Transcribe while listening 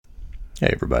Hey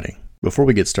everybody. Before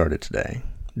we get started today,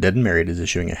 Dead and Married is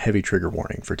issuing a heavy trigger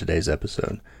warning for today's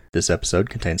episode. This episode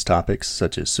contains topics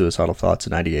such as suicidal thoughts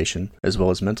and ideation, as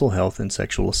well as mental health and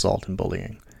sexual assault and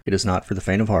bullying. It is not for the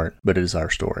faint of heart, but it is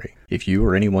our story. If you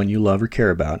or anyone you love or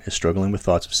care about is struggling with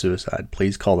thoughts of suicide,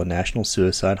 please call the National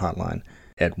Suicide Hotline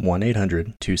at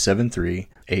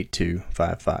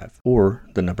 1-800-273-8255 or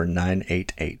the number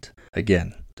 988.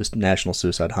 Again, this National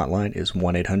Suicide Hotline is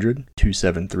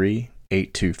 1-800-273-8255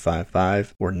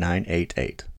 or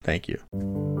 988. Thank you.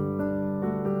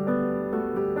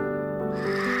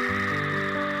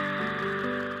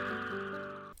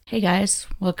 Hey guys,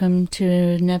 welcome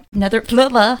to another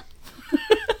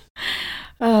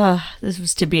this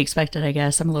was to be expected, I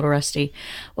guess. I'm a little rusty.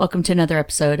 Welcome to another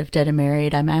episode of Dead and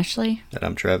Married. I'm Ashley. And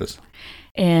I'm Travis.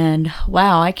 And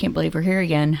wow, I can't believe we're here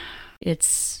again.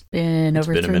 It's been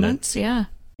over 3 months. Yeah,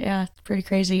 it's pretty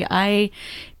crazy. I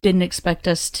didn't expect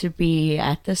us to be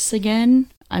at this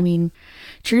again. I mean,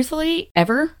 truthfully,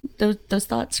 ever. Those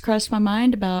thoughts crossed my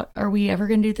mind about, are we ever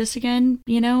going to do this again?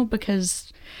 You know,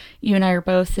 because you and I are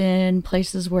both in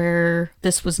places where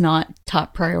this was not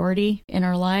top priority in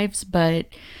our lives. But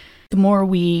the more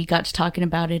we got to talking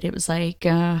about it, it was like,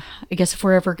 I guess if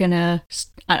we're ever going to,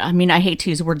 I mean, I hate to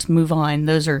use the words move on.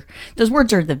 Those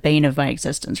words are the bane of my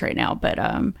existence right now. But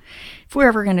if we're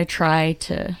ever going to try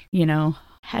to, you know,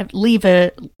 lead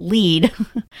a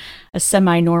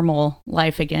semi-normal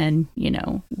life again, you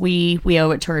know, we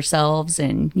owe it to ourselves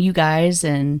and you guys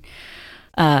and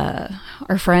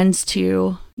our friends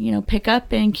to, you know, pick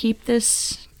up and keep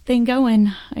this thing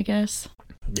going, I guess.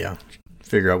 Yeah.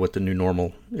 Figure out what the new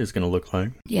normal is going to look like.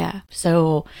 Yeah.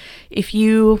 So if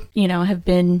you know, have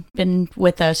been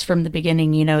with us from the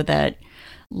beginning, you know that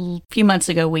a few months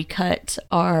ago we cut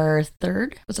our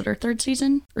third. Was it our third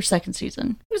season or second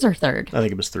season? It was our third. I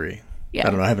think it was 3. Yeah.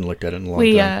 I don't know. I haven't looked at it in a long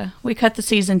time. We cut the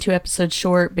season 2 episodes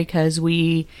short because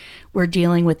we were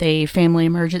dealing with a family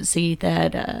emergency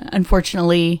that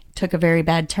unfortunately took a very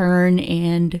bad turn.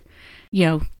 And, you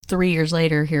know, 3 years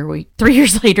later,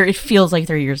 it feels like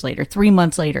 3 years later, 3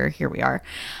 months later, here we are.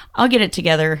 I'll get it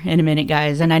together in a minute,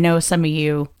 guys. And I know some of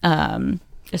you,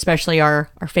 especially our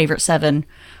favorite 7,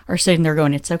 are sitting there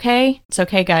going, it's okay,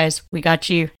 guys, we got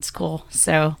you, it's cool.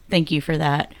 So thank you for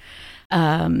that.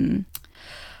 I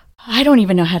don't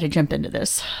even know how to jump into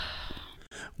this.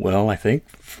 Well, I think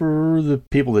for the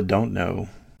people that don't know,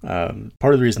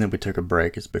 part of the reason that we took a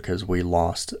break is because we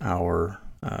lost our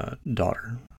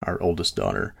daughter, our oldest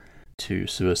daughter, to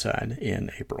suicide in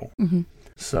April. Mm-hmm.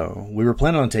 So we were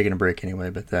planning on taking a break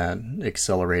anyway, but that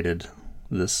accelerated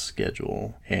this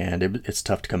schedule, and it's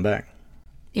tough to come back.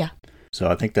 Yeah. So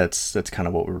I think that's kind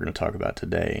of what we're going to talk about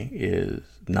today.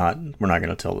 We're not going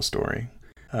to tell the story,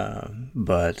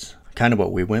 but kind of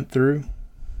what we went through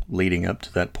leading up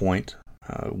to that point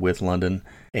with London,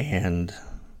 and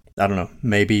I don't know,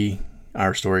 maybe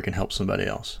our story can help somebody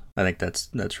else. I think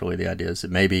that's really the idea, is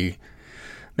that maybe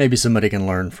somebody can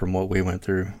learn from what we went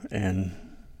through and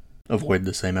avoid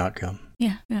the same outcome.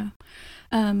 Yeah.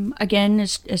 Again,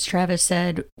 as Travis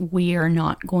said, we're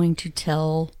not giving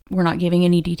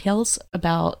any details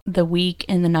about the week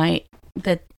and the night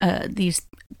that these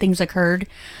things occurred.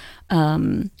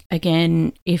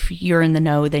 Again, if you're in the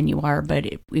know, then you are, but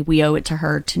we owe it to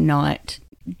her to not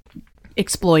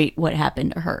exploit what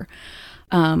happened to her.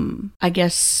 I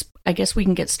guess we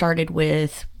can get started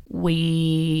with,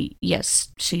 she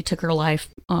took her life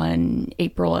on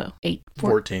April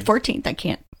 14th. I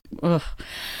can't. Ugh.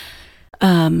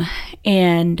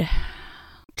 And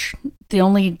the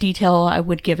only detail I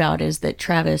would give out is that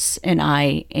Travis and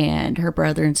I and her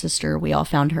brother and sister, we all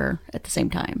found her at the same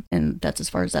time. And that's as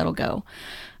far as that'll go.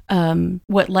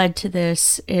 What led to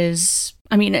this is,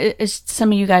 I mean, as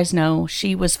some of you guys know,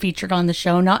 she was featured on the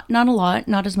show, not a lot,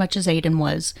 not as much as Aiden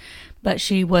was, but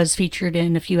she was featured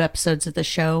in a few episodes of the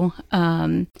show.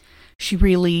 She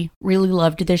really, really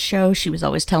loved this show. She was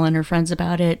always telling her friends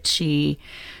about it. She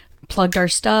plugged our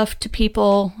stuff to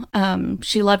people.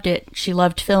 She loved it. She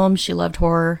loved film. She loved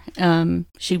horror.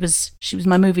 She was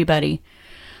my movie buddy.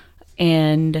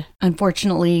 And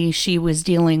unfortunately, she was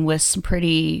dealing with some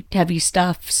pretty heavy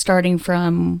stuff starting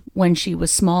from when she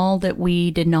was small that we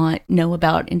did not know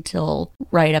about until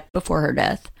right up before her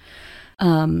death.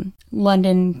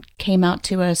 London came out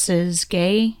to us as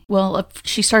gay. Well,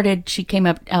 she came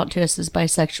out to us as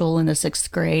bisexual in the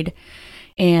 6th grade.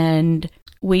 And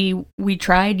we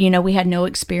tried, you know, we had no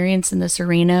experience in this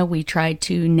arena. We tried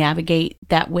to navigate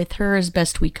that with her as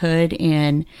best we could,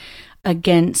 and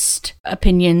against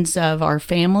opinions of our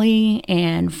family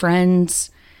and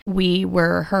friends, we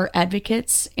were her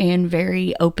advocates and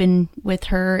very open with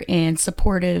her and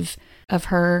supportive of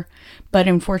her, but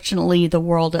unfortunately the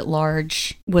world at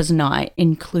large was not,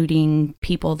 including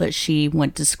people that she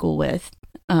went to school with.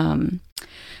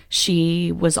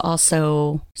 She was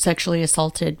also sexually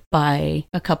assaulted by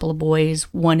a couple of boys,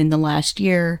 one in the last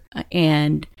year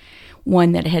and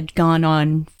one that had gone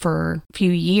on for a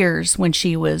few years when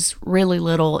she was really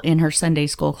little in her Sunday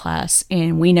school class.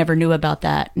 And we never knew about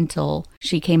that until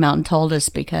she came out and told us,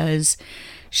 because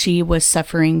she was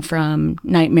suffering from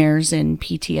nightmares and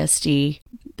PTSD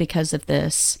because of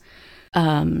this.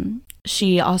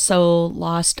 She also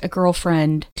lost a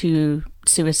girlfriend to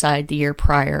suicide the year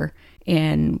prior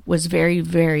and was very,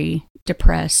 very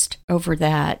depressed over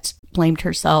that, blamed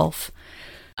herself.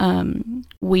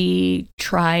 We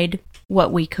tried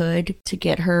what we could to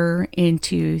get her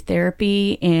into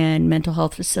therapy and mental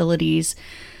health facilities,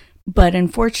 but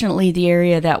unfortunately the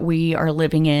area that we are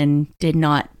living in did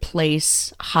not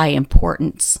place high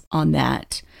importance on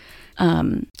that.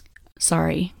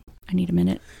 Sorry, I need a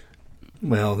minute.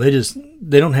 Well,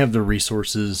 they don't have the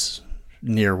resources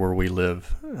near where we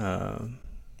live,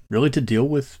 really, to deal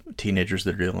with teenagers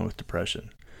that are dealing with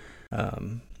depression.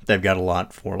 They've got a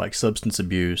lot for like substance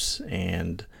abuse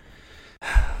and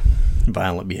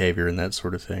violent behavior and that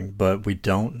sort of thing, but we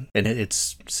don't, and it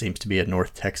seems to be a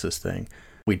North Texas thing.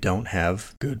 We don't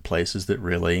have good places that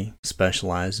really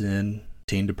specialize in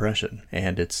teen depression,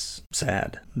 and it's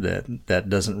sad that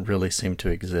doesn't really seem to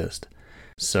exist.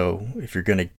 So if you're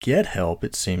going to get help,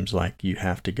 it seems like you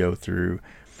have to go through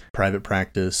private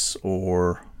practice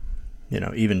or,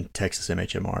 even Texas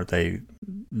MHMR.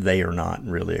 They are not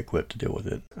really equipped to deal with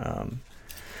it.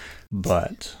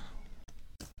 But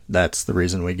that's the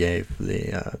reason we gave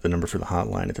the number for the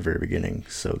hotline at the very beginning,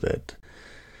 so that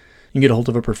you can get a hold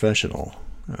of a professional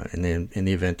in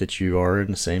the event that you are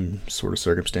in the same sort of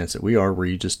circumstance that we are, where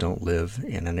you just don't live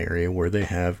in an area where they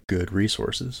have good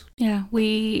resources. Yeah,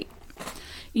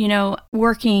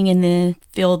 working in the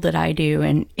field that I do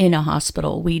and in a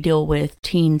hospital, we deal with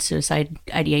teen suicide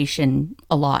ideation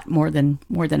a lot more than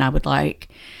I would like.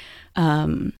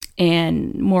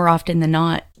 And more often than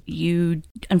not, you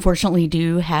unfortunately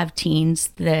do have teens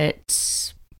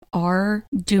that are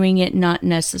doing it not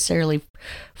necessarily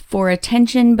for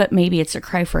attention, but maybe it's a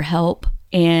cry for help.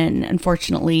 And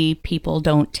unfortunately, people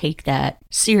don't take that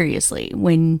seriously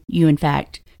when you, in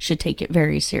fact, should take it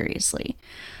very seriously.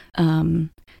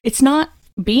 It's not,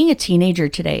 being a teenager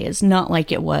today is not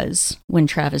like it was when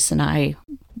Travis and I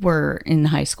were in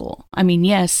high school. I mean,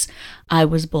 yes, I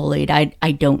was bullied.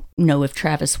 I don't know if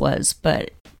Travis was,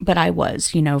 but I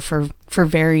was, for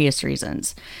various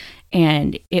reasons.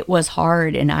 And it was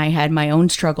hard, and I had my own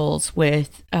struggles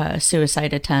with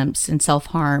suicide attempts and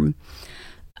self-harm.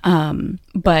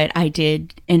 But I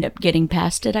did end up getting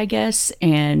past it, I guess.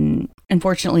 And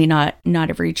unfortunately, not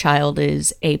every child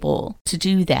is able to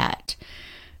do that.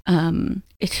 I'm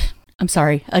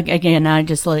sorry. Again, I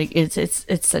just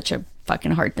it's such a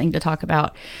fucking hard thing to talk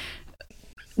about.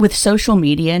 With social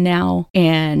media now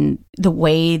and the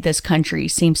way this country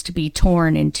seems to be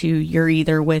torn into, you're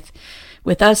either with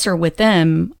us or with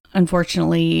them.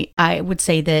 Unfortunately, I would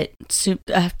say that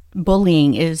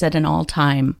bullying is at an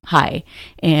all-time high,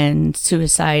 and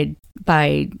suicide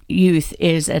by youth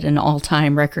is at an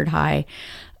all-time record high.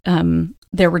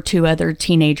 There were 2 other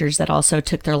teenagers that also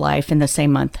took their life in the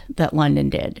same month that London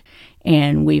did.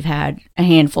 And we've had a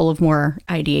handful of more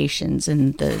ideations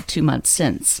in the 2 months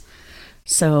since.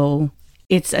 So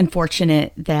it's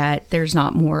unfortunate that there's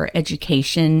not more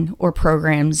education or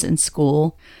programs in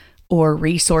school or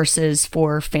resources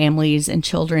for families and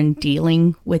children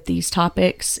dealing with these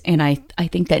topics. And I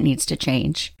think that needs to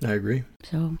change. I agree.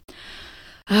 So,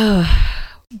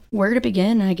 where to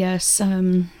begin, I guess?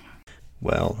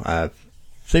 Well, I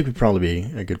think would probably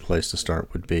be a good place to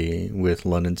start would be with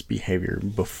London's behavior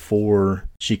before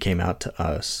she came out to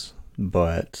us,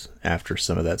 but after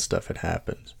some of that stuff had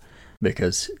happened,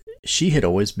 because she had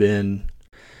always been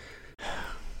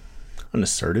an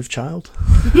assertive child.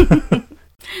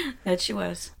 That she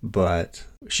was. But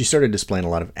she started displaying a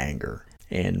lot of anger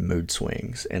and mood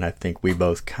swings, and I think we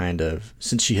both kind of,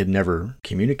 since she had never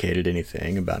communicated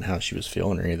anything about how she was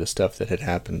feeling or any of the stuff that had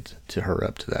happened to her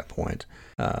up to that point,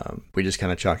 we just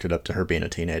kind of chalked it up to her being a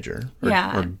teenager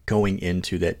or going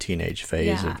into that teenage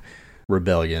phase of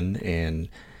rebellion, and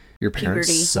your parents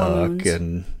puberty, suck hormones.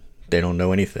 And they don't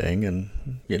know anything. And,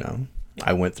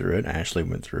 I went through it. Ashley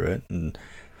went through it. And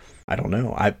I don't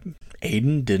know.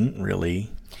 Aiden didn't really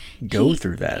go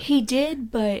through that. He did,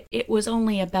 but it was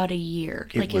only about a year.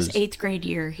 His 8th grade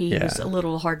year, he was a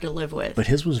little hard to live with. But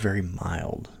his was very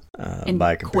mild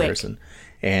by comparison. Quick.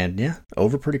 And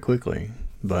over pretty quickly.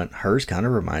 But hers kind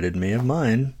of reminded me of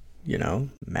mine,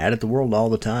 mad at the world all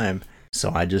the time.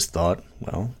 So I just thought,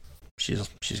 well,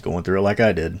 she's going through it like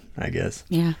I did, I guess.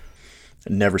 Yeah.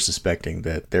 Never suspecting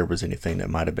that there was anything that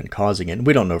might have been causing it. And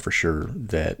we don't know for sure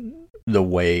that the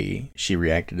way she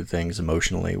reacted to things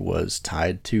emotionally was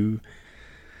tied to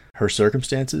her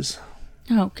circumstances.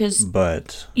 Oh, because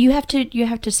but you have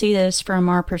to see this from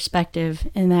our perspective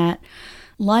in that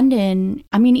London,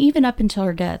 I mean, even up until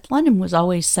her death, London was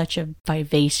always such a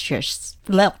vivacious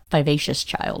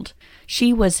child.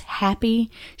 She was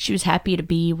happy. She was happy to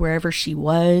be wherever she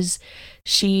was.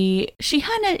 She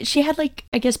had like,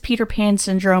 I guess, Peter Pan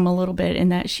syndrome a little bit in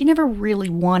that she never really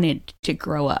wanted to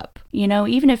grow up. You know,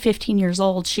 even at 15 years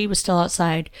old, she was still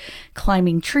outside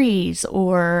climbing trees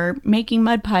or making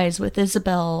mud pies with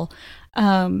Isabel.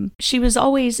 She was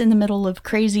always in the middle of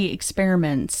crazy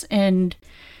experiments, and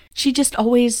she just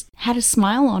always had a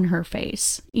smile on her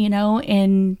face, you know,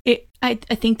 and I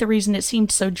think the reason it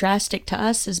seemed so drastic to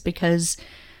us is because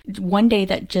one day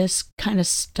that just kind of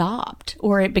stopped,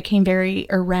 or it became very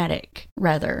erratic,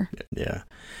 rather. Yeah.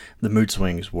 The mood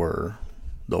swings were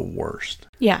the worst.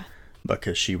 Yeah.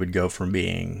 Because she would go from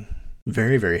being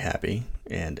very, very happy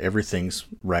and everything's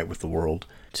right with the world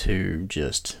to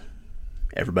just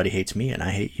everybody hates me and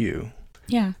I hate you.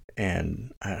 Yeah.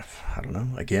 And I don't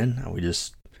know, again,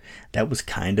 that was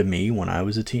kind of me when I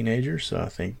was a teenager. So I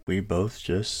think we both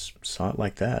just saw it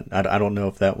like that. I don't know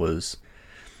if that was,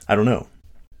 I don't know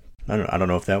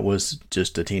if that was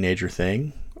just a teenager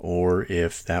thing or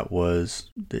if that was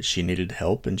that she needed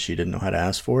help and she didn't know how to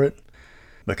ask for it.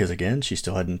 Because again, she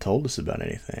still hadn't told us about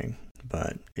anything,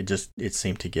 but it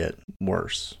seemed to get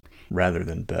worse rather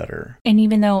than better. And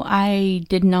even though I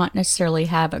did not necessarily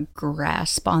have a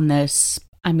grasp on this,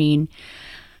 I mean,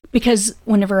 because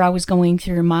whenever I was going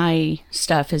through my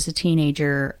stuff as a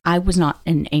teenager, I was not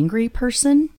an angry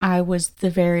person. I was the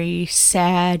very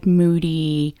sad,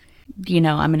 moody, you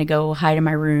know, I'm going to go hide in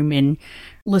my room and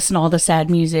listen to all the sad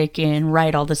music and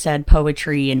write all the sad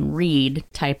poetry and read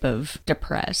type of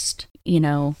depressed, you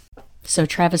know. So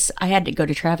I had to go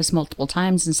to Travis multiple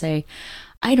times and say,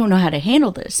 I don't know how to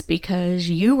handle this because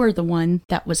you were the one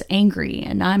that was angry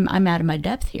and I'm out of my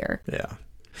depth here. Yeah.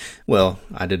 Well,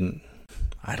 I don't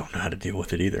know how to deal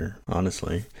with it either,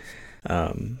 honestly.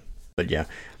 But yeah,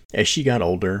 as she got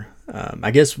older,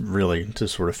 I guess really to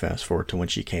sort of fast forward to when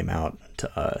she came out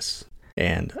to us.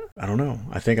 And I don't know,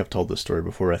 I think I've told this story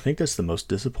before. I think that's the most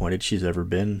disappointed she's ever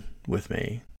been with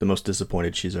me. The most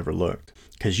disappointed she's ever looked.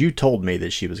 Because you told me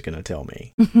that she was going to tell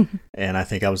me. And I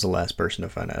think I was the last person to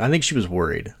find out. I think she was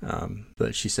worried.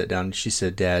 But she sat down and she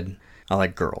said, Dad, I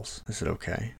like girls. I said,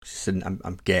 okay. She said,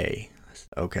 I'm gay. I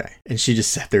said, okay. And she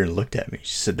just sat there and looked at me.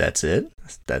 She said, that's it? I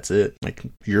said, that's it. Like,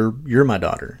 you're my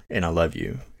daughter and I love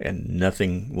you. And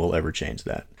nothing will ever change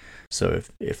that. So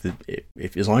if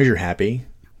as long as you're happy,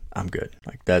 I'm good.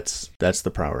 Like that's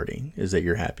the priority, is that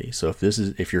you're happy. So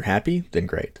if you're happy, then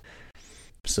great.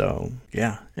 So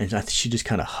yeah, and she just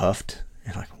kind of huffed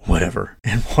and like whatever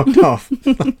and walked off.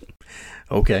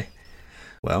 Okay,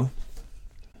 well,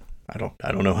 I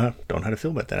don't know how to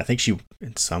feel about that. I think she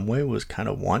in some way was kind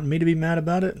of wanting me to be mad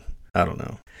about it. I don't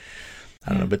know,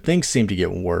 but things seemed to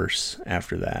get worse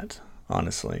after that.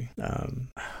 Honestly,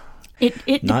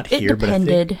 It not here,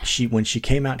 depended. But I think when she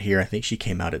came out here, I think she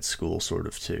came out at school sort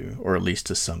of too, or at least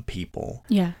to some people.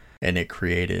 Yeah. And it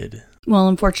created... Well,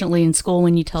 unfortunately, in school,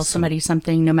 when you tell somebody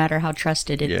something, no matter how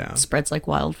trusted, it spreads like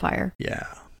wildfire. Yeah.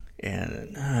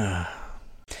 And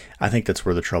I think that's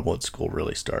where the trouble at school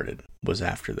really started, was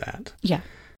after that. Yeah.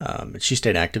 She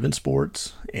stayed active in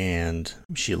sports, and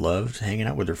she loved hanging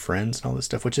out with her friends and all this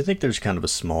stuff, which I think there's kind of a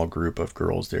small group of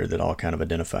girls there that all kind of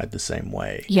identified the same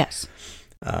way. Yes.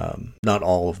 Not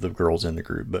all of the girls in the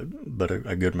group, but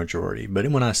a good majority. But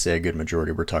when I say a good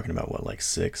majority, we're talking about what, like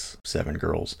 6-7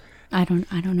 girls. I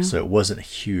don't know. So it wasn't a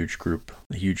huge group,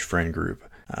 a huge friend group.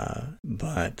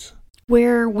 But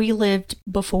where we lived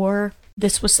before,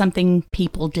 this was something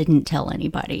people didn't tell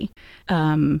anybody.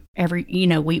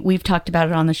 We've talked about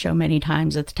it on the show many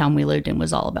times. At the town we lived in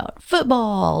was all about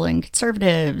football and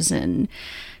conservatives and,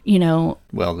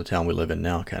 Well, the town we live in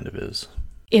now kind of is.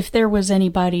 If there was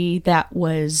anybody that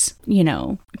was,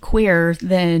 queer,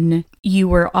 then you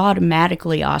were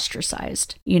automatically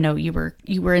ostracized. You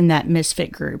were in that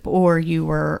misfit group, or you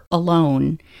were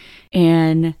alone.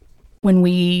 And when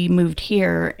we moved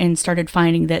here and started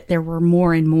finding that there were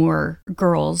more and more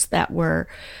girls that were,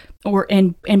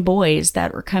 and boys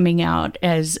that were coming out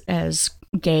as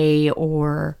gay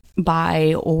or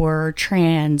bi or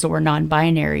trans or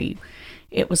non-binary,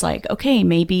 it was like, okay,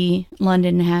 maybe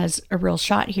London has a real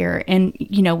shot here. And,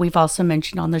 we've also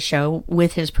mentioned on the show,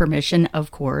 with his permission,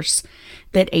 of course,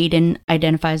 that Aiden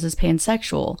identifies as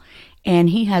pansexual. And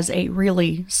he has a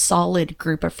really solid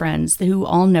group of friends who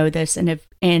all know this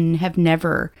and have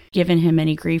never given him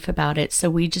any grief about it. So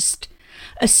we just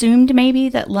assumed maybe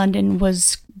that London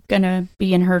was going to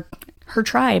be in her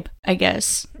tribe, I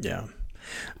guess. Yeah.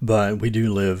 But we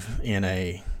do live in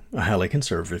a highly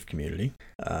conservative community.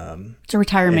 It's a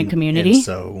retirement community. And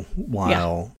so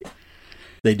while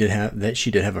she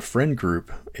did have a friend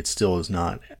group, it still is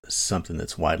not something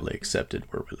that's widely accepted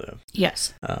where we live.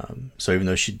 Yes. So even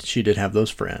though she did have those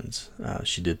friends,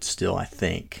 she did still, I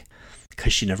think,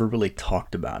 because she never really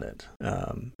talked about it.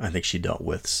 I think she dealt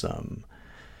with some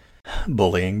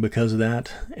bullying because of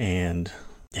that. And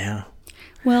yeah.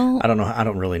 Well, I don't know. I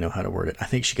don't really know how to word it. I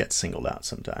think she got singled out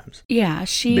sometimes. Yeah,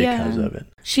 because of it.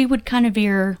 She would kind of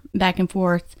veer back and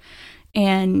forth,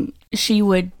 and she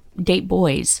would date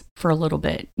boys for a little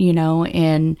bit,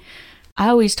 and I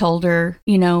always told her,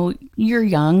 you're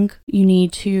young, you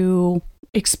need to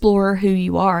explore who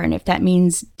you are, and if that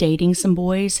means dating some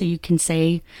boys so you can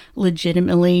say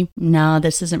legitimately, no,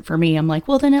 this isn't for me, I'm like,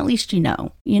 well, then at least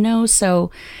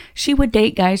so she would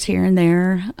date guys here and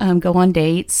there, go on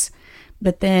dates.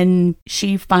 But then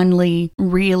she finally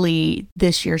really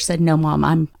this year said, "No,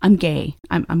 Mom, I'm gay.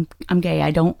 I'm gay. I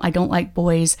don't like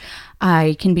boys.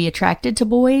 I can be attracted to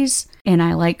boys and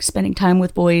I like spending time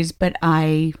with boys, but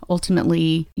I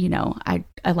ultimately, I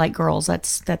like girls.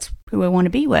 That's who I want to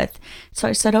be with." So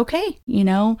I said, "Okay,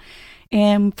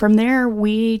 And from there,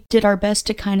 we did our best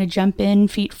to kind of jump in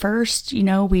feet first.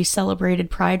 We celebrated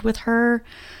Pride with her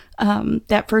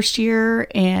that first year,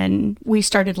 and we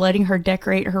started letting her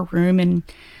decorate her room and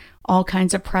all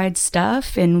kinds of Pride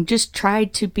stuff, and just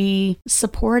tried to be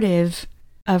supportive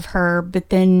of her. But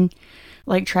then,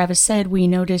 like Travis said, we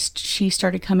noticed she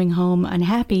started coming home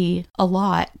unhappy a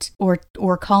lot, or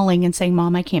calling and saying,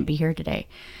 "Mom, I can't be here today.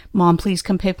 Mom, please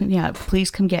come pick me up. Please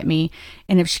come get me."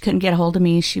 And if she couldn't get a hold of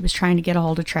me, she was trying to get a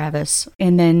hold of Travis.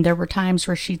 And then there were times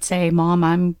where she'd say,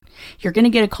 "Mom, you're going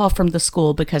to get a call from the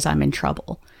school because I'm in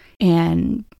trouble."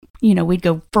 And, we'd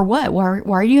go, "For what? Why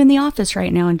are you in the office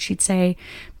right now?" And she'd say,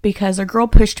 "Because a girl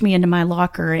pushed me into my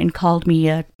locker and called me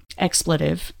a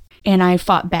expletive, and I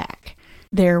fought back.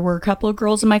 There were a couple of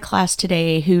girls in my class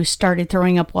today who started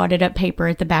throwing up wadded up paper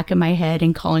at the back of my head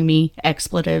and calling me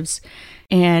expletives.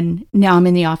 And now I'm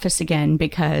in the office again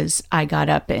because I got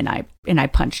up and I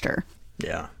punched her."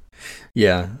 Yeah.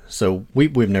 Yeah. So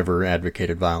we've never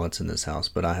advocated violence in this house,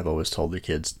 but I have always told the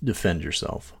kids, defend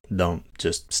yourself. Don't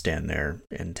just stand there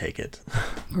and take it.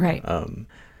 Right.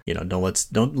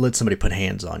 Don't let somebody put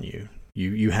hands on you.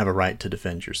 You have a right to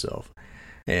defend yourself.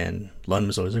 And London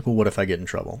was always like, "Well, what if I get in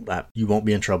trouble?" You won't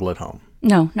be in trouble at home.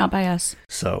 No, not by us.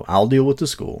 So I'll deal with the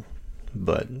school,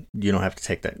 but you don't have to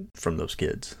take that from those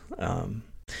kids.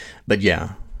 But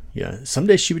yeah, some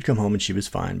days she would come home and she was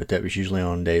fine, but that was usually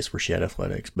on days where she had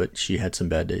athletics, but she had some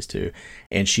bad days too.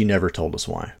 And she never told us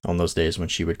why on those days when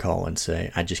she would call and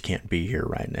say, "I just can't be here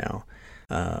right now."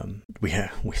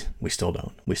 We still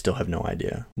don't. We still have no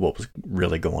idea what was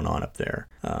really going on up there,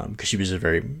 because she was just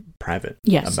very private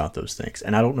about those things.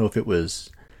 And I don't know if it was,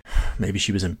 maybe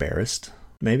she was embarrassed,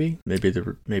 maybe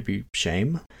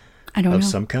shame of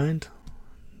some kind,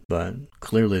 but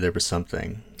clearly there was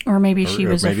something. Or maybe she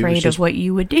was afraid of what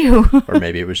you would do. Or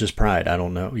maybe it was just pride. I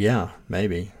don't know. Yeah,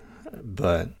 maybe.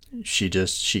 But she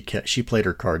played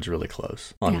her cards really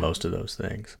close on most of those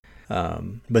things.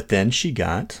 But then she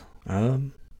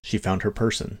found her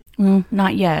person. Well,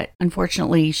 not yet.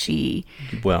 Unfortunately, she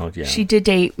did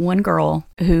date one girl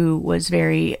who was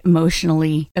very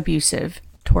emotionally abusive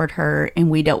toward her,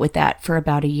 and we dealt with that for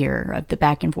about a year of the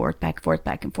back and forth,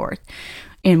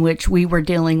 in which we were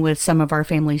dealing with some of our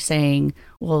family saying,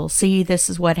 "Well, see, this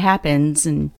is what happens."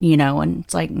 And, and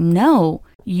it's like, no,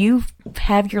 you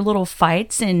have your little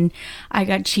fights, and I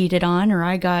got cheated on, or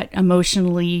I got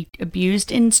emotionally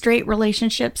abused in straight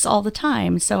relationships all the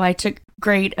time. So I took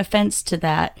great offense to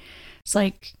that. It's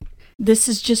like, this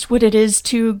is just what it is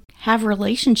to have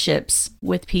relationships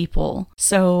with people.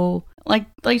 So like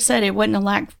I said, it wasn't a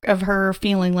lack of her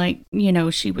feeling like,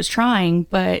 she was trying,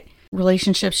 but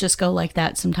relationships just go like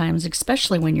that sometimes,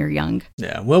 especially when you're young.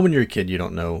 Yeah. Well, when you're a kid, you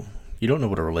don't know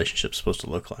what a relationship's supposed to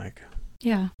look like.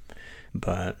 Yeah.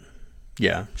 But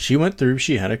yeah, she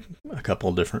had a couple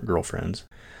of different girlfriends.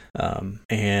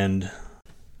 And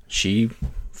she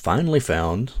finally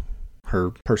found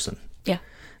her person. Yeah.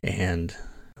 And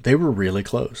they were really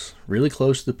close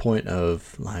to the point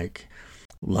of like,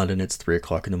 "London, it's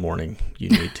 3:00 in the morning. You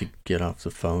need to get off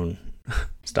the phone.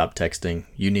 Stop texting.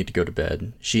 You need to go to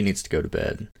bed. She needs to go to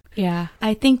bed." Yeah.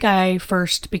 I think I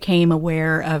first became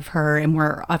aware of her, and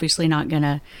we're obviously not going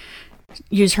to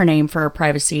use her name for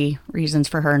privacy reasons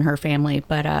for her and her family,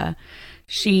 but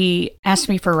she asked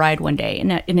me for a ride one day,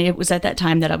 and it was at that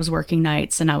time that I was working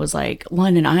nights, and I was like,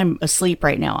 London, I'm asleep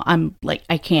right now. I'm like,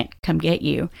 I can't come get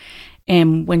you.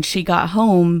 And when she got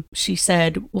home, she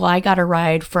said, well, I got a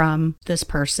ride from this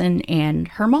person and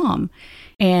her mom.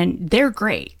 And they're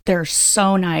great. They're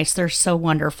so nice. They're so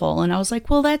wonderful. And I was like,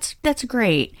 well, that's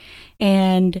great.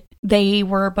 And they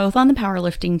were both on the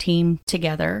powerlifting team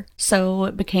together. So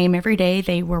it became every day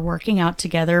they were working out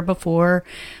together before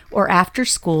or after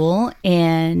school.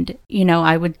 And,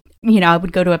 I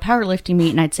would go to a powerlifting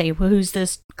meet and I'd say, well, who's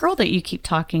this girl that you keep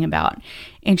talking about?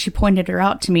 And she pointed her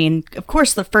out to me. And of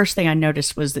course, the first thing I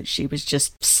noticed was that she was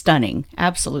just stunning,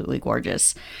 absolutely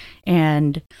gorgeous.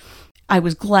 And I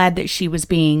was glad that she was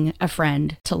being a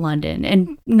friend to London.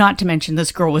 And not to mention,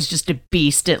 this girl was just a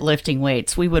beast at lifting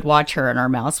weights. We would watch her and our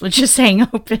mouths would just hang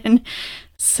open.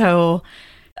 So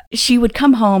she would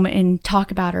come home and talk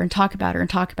about her and talk about her and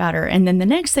talk about her. And then the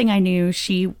next thing I knew,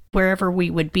 wherever we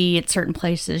would be at certain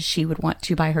places, she would want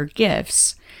to buy her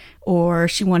gifts, or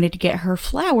she wanted to get her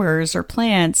flowers or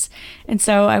plants. And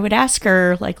so I would ask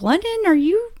her, like, London, are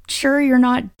you sure you're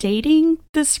not dating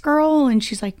this girl? And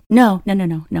she's like, no,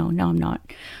 I'm not.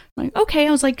 I'm like, okay.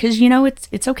 I was like, because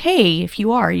it's okay if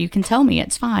you are, you can tell me,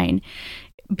 it's fine.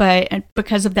 But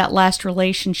because of that last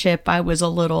relationship, I was a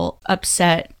little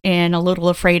upset and a little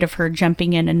afraid of her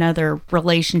jumping in another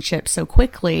relationship so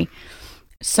quickly.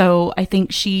 So I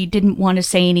think she didn't want to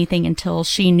say anything until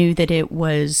she knew that it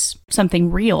was something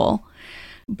real.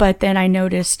 But then I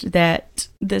noticed that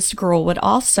this girl would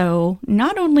also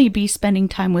not only be spending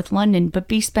time with London, but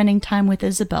be spending time with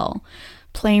Isabel,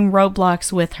 playing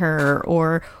Roblox with her,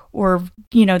 or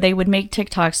they would make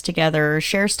TikToks together, or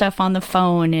share stuff on the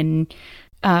phone. And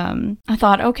I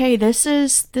thought, okay, this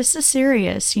is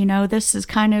serious. This is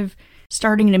kind of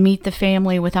starting to meet the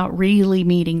family without really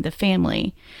meeting the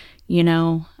family,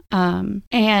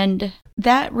 and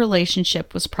that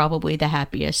relationship was probably the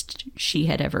happiest she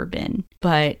had ever been.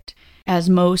 But as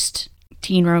most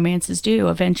teen romances do,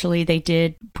 eventually they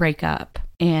did break up,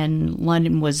 and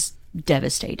London was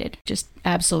devastated, just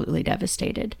absolutely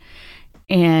devastated.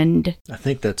 And I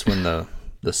think that's when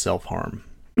the self-harm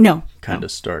kind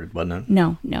of started, wasn't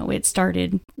it? No, it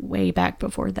started way back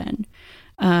before then.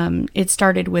 It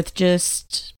started with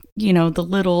just, the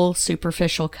little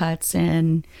superficial cuts,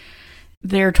 and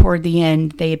there toward the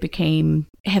end, they became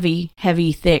heavy,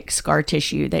 thick scar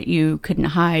tissue that you couldn't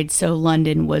hide. So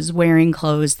London was wearing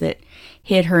clothes that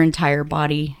hid her entire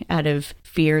body out of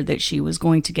fear that she was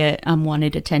going to get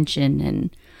unwanted attention.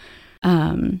 And,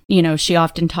 she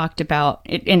often talked about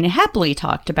it, and happily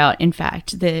talked about, in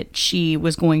fact, that she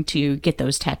was going to get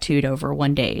those tattooed over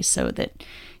one day so that,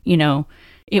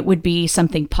 it would be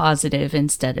something positive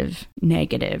instead of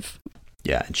negative.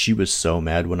 Yeah, and she was so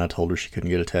mad when I told her she couldn't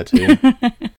get a tattoo.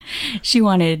 She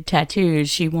wanted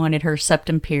tattoos. She wanted her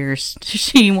septum pierced.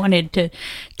 She wanted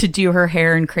to do her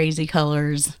hair in crazy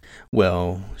colors.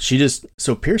 Well,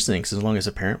 so piercings, as long as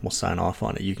a parent will sign off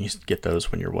on it, you can get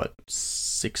those when you're,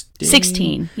 16?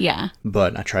 16, yeah.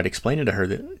 But I tried explaining to her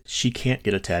that she can't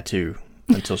get a tattoo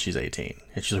until she's 18.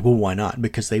 And she's like, well, why not?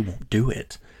 Because they won't do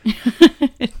it.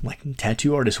 Like,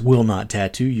 tattoo artists will not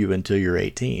tattoo you until you're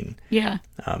 18. Yeah.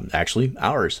 Actually,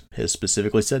 ours has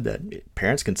specifically said that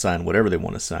parents can sign whatever they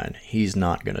want to sign. He's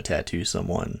not going to tattoo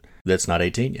someone that's not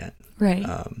 18 yet. Right.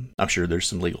 I'm sure there's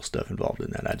some legal stuff involved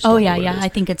in that. I just yeah. I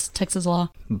think it's Texas law.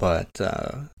 But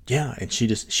and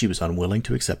she was unwilling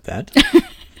to accept that.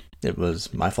 It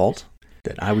was my fault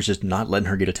that I was just not letting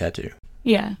her get a tattoo.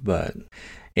 Yeah. But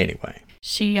anyway,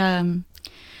 she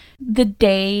the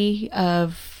day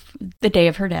of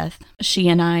her death, she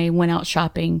and I went out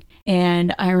shopping,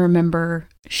 and I remember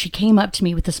she came up to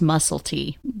me with this muscle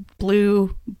tee,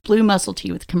 blue muscle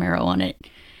tee with Camaro on it.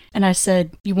 And I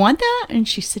said, "You want that?" And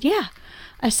she said, "Yeah."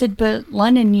 I said, "But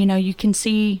London, you can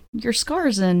see your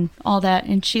scars and all that."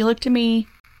 And she looked at me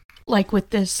like with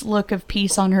this look of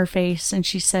peace on her face, and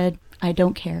she said, "I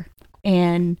don't care."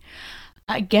 And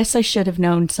I guess I should have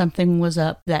known something was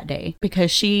up that day,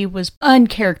 because she was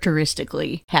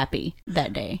uncharacteristically happy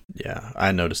that day. Yeah,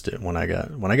 I noticed it when I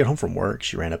got home from work.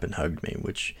 She ran up and hugged me,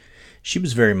 which she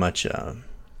was very much.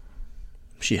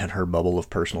 She had her bubble of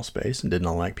personal space and did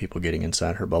not like people getting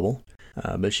inside her bubble.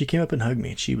 But she came up and hugged me,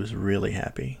 and she was really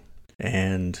happy.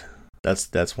 And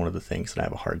that's one of the things that I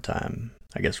have a hard time,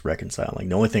 I guess, reconciling.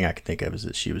 The only thing I can think of is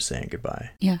that she was saying goodbye.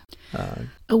 Yeah.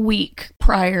 A week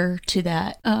prior to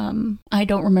that, I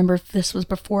don't remember if this was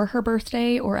before her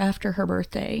birthday or after her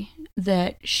birthday,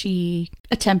 that she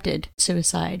attempted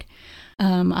suicide.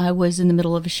 I was in the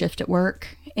middle of a shift at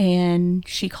work, and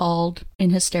she called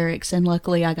in hysterics, and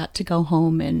luckily I got to go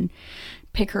home and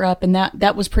pick her up. And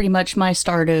that was pretty much my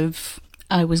start of,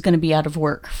 I was going to be out of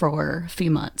work for a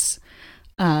few months.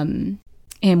 And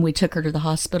we took her to the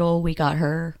hospital. We got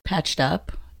her patched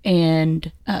up.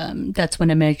 And that's when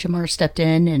MHMR stepped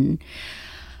in. And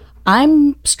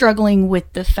I'm struggling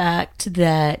with the fact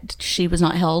that she was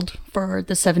not held for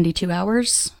the 72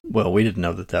 hours. Well, we didn't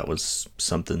know that was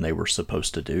something they were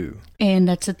supposed to do. And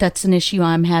that's an issue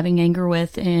I'm having anger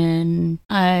with. And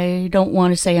I don't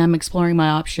want to say I'm exploring my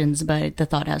options, but the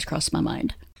thought has crossed my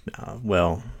mind.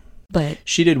 But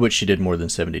she did what she did more than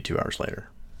 72 hours later.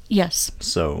 Yes.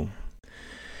 So,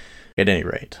 at any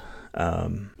rate.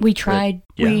 We tried.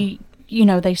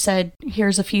 They said,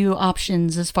 here's a few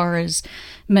options as far as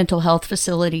mental health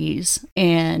facilities.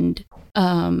 And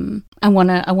I want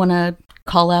to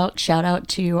shout out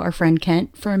to our friend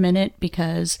Kent for a minute,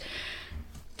 because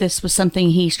this was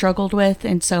something he struggled with.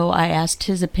 And so I asked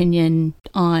his opinion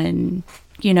on,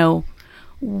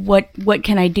 what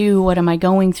can I do? What am I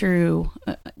going through?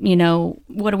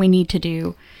 What do we need to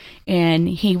do? And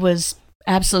he was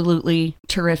absolutely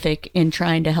terrific in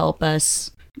trying to help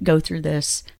us go through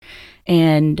this.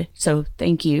 And so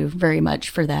thank you very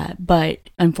much for that. But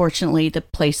unfortunately, the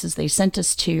places they sent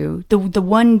us to,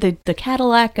 the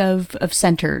Cadillac of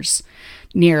centers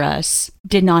near us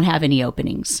did not have any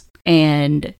openings.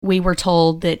 And we were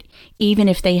told that even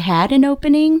if they had an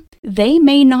opening, they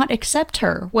may not accept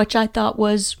her, which I thought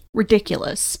was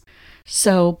ridiculous.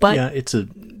 So, but yeah,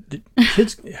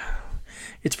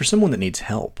 it's for someone that needs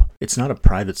help. It's not a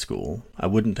private school. I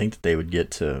wouldn't think that they would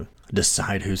get to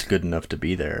decide who's good enough to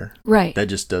be there. Right. That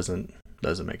just doesn't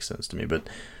make sense to me. But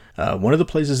one of the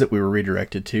places that we were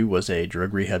redirected to was a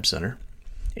drug rehab center,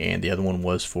 and the other one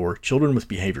was for children with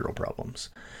behavioral problems.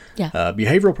 Yeah.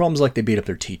 Behavioral problems like they beat up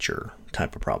their teacher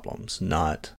type of problems,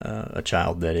 not a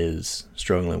child that is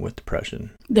struggling with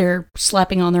depression. They're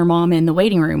slapping on their mom in the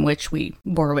waiting room, which we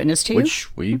bore witness to.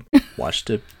 Which we watched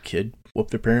a kid whoop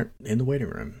their parent in the waiting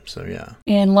room. So, yeah.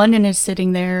 And London is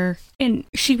sitting there, and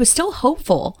she was still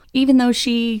hopeful. Even though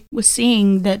she was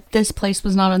seeing that this place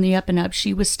was not on the up and up,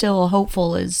 she was still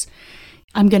hopeful as,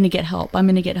 I'm going to get help. I'm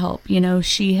going to get help.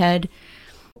 She had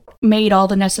made all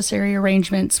the necessary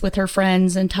arrangements with her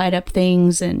friends and tied up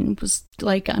things and was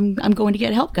like, I'm going to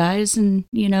get help, guys. And,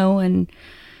 and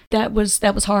that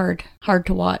was hard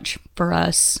to watch for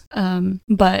us.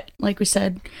 But like we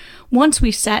said, once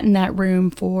we sat in that room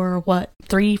for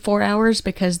 3-4 hours,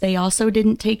 because they also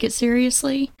didn't take it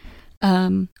seriously,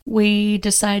 we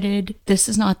decided this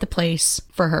is not the place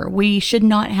for her. We should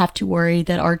not have to worry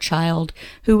that our child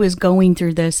who is going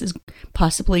through this is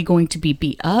possibly going to be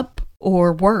beat up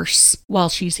or worse while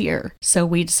she's here. So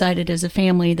we decided as a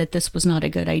family that this was not a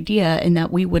good idea and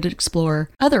that we would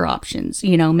explore other options,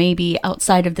 maybe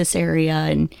outside of this area.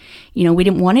 And, we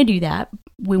didn't want to do that.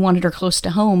 We wanted her close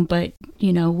to home, but,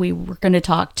 we were going to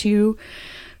talk to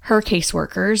her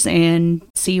caseworkers and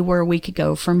see where we could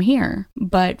go from here.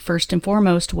 But first and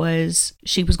foremost was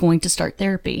she was going to start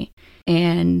therapy.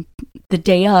 And the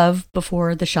day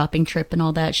before the shopping trip and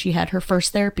all that, she had her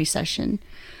first therapy session.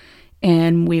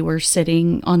 And we were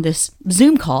sitting on this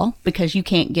Zoom call, because you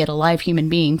can't get a live human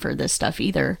being for this stuff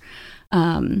either.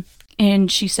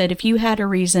 And she said, if you had a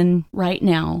reason right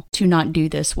now to not do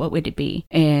this, what would it be?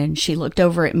 And she looked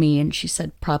over at me and she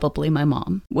said, probably my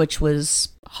mom, which was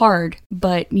hard,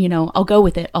 but, I'll go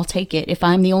with it. I'll take it. If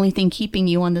I'm the only thing keeping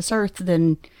you on this earth,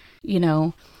 then,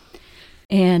 and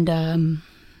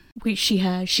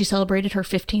she celebrated her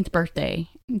 15th birthday.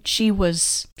 She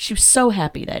was so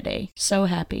happy that day, so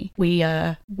happy. We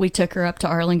took her up to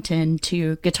Arlington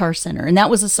to Guitar Center, and that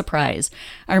was a surprise.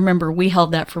 I remember we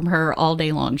held that from her all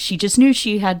day long. She just knew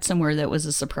she had somewhere that was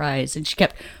a surprise, and she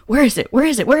kept, where is it? Where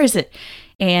is it? Where is it?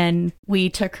 And we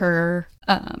took her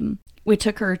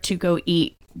to go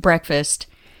eat breakfast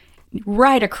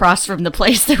right across from the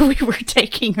place that we were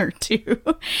taking her to.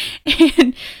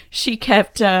 And she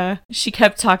kept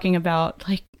talking about,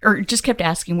 like, or just kept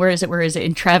asking, where is it? Where is it?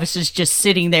 And Travis is just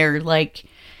sitting there like,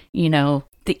 the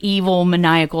evil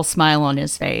maniacal smile on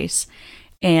his face.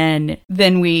 And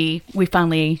then we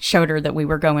finally showed her that we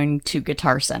were going to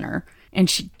Guitar Center. And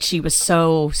she was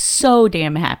so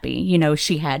damn happy.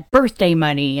 She had birthday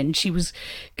money and she was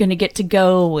going to get to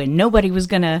go and nobody was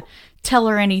going to tell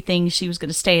her anything. She was going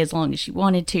to stay as long as she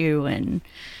wanted to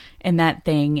and that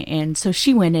thing. And so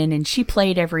she went in and she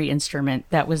played every instrument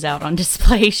that was out on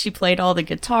display. She played all the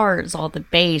guitars, all the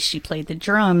bass, she played the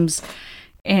drums.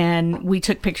 And we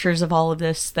took pictures of all of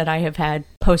this that I have had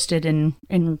posted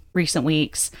in recent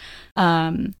weeks.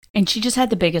 And she just had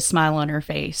the biggest smile on her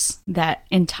face that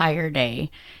entire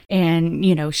day. And,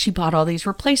 she bought all these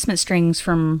replacement strings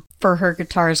for her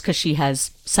guitars because she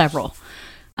has several.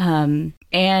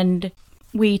 And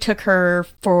we took her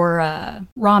for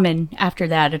ramen after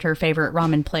that at her favorite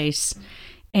ramen place.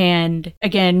 And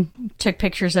again, took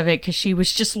pictures of it because she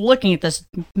was just looking at this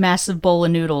massive bowl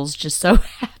of noodles, just so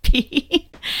happy.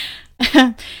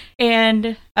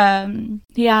 And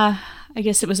yeah, I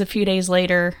guess it was a few days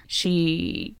later,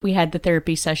 we had the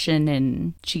therapy session,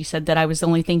 and she said that I was the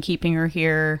only thing keeping her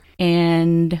here.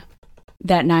 And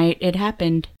that night it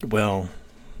happened. Well,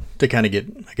 to kind of get,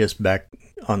 I guess, back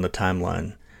on the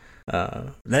timeline,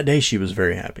 that day she was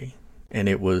very happy, and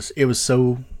it was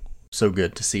so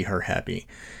good to see her happy.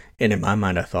 And in my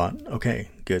mind, I thought, okay,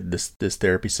 good. This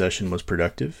therapy session was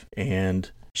productive, and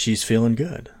she's feeling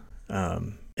good.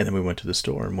 And then we went to the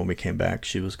store, and when we came back,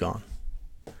 she was gone.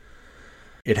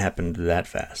 It happened that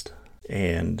fast,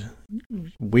 and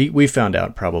we found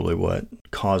out probably what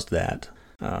caused that.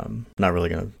 Not really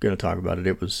gonna talk about it.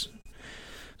 It was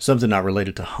something not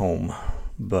related to home,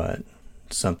 but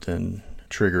something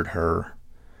triggered her,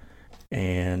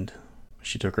 and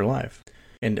she took her life.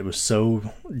 And it was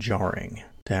so jarring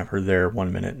to have her there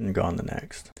one minute and gone the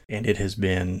next. And it's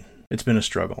been a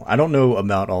struggle. I don't know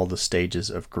about all the stages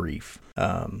of grief.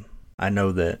 I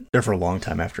know that there for a long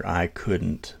time after I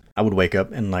would wake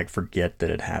up and like forget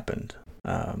that it happened.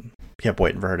 Kept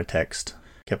waiting for her to text,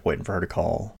 kept waiting for her to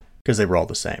call, because they were all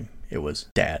the same. It was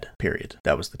Dad, period.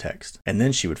 That was the text. And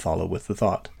then she would follow with the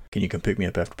thought, can you come pick me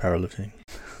up after powerlifting?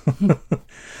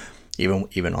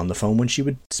 Even on the phone when she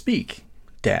would speak,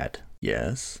 Dad.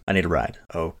 Yes. I need a ride.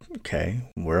 Oh, okay.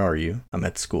 Where are you? I'm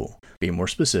at school. Be more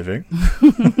specific.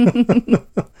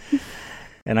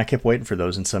 And I kept waiting for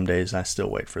those, and some days I still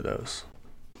wait for those.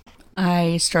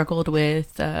 I struggled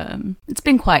with, it's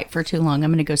been quiet for too long.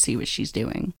 I'm going to go see what she's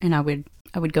doing. And I would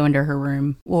go into her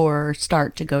room, or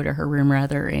start to go to her room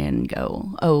rather, and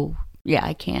go, oh, yeah,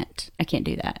 I can't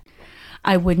do that.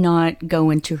 I would not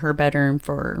go into her bedroom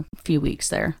for a few weeks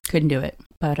there. Couldn't do it.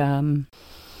 But,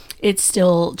 it's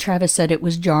still, Travis said it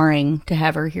was jarring to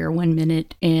have her here one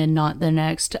minute and not the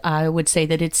next. I would say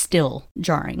that it's still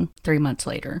jarring 3 months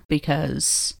later,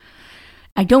 because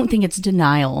I don't think it's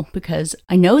denial, because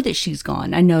I know that she's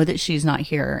gone. I know that she's not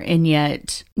here. And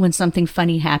yet when something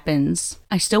funny happens,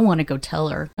 I still want to go tell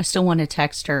her. I still want to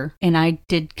text her. And I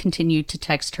did continue to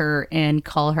text her and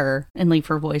call her and leave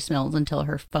her voicemails until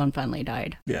her phone finally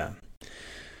died. Yeah.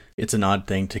 It's an odd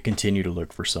thing to continue to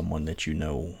look for someone that you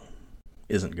know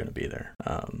isn't going to be there.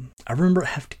 I remember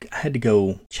I had to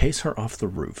go chase her off the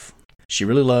roof. She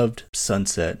really loved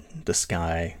sunset, the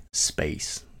sky,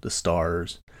 space, the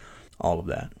stars, all of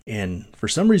that. And for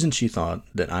some reason she thought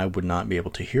that I would not be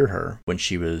able to hear her when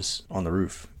she was on the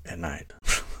roof at night.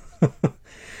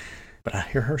 But I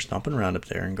hear her stomping around up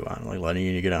there and go, I'm like, letting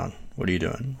you get on. What are you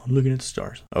doing? I'm looking at the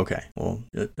stars. Okay, well,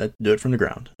 do it from the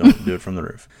ground. Don't do it from the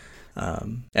roof.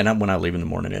 And when I leave in the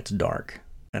morning, it's dark.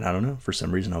 And I don't know, for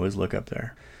some reason I always look up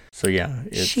there. So yeah.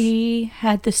 She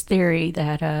had this theory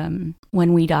that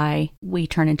when we die, we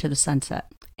turn into the sunset.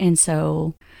 And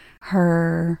so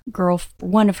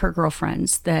one of her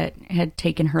girlfriends that had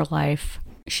taken her life,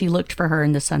 she looked for her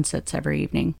in the sunsets every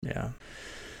evening. Yeah.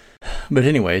 But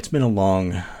anyway, it's been a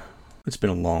long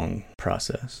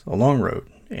process, a long road,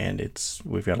 and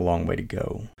we've got a long way to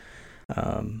go.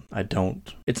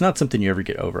 It's not something you ever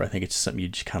get over. I think it's something you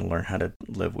just kind of learn how to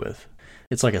live with.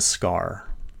 It's like a scar.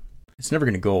 It's never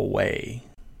going to go away.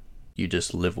 You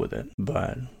just live with it.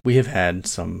 But we have had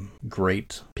some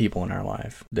great people in our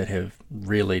life that have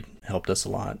really helped us a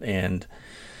lot. And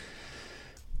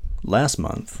last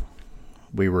month,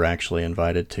 we were actually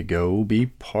invited to go be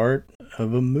part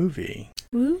of a movie.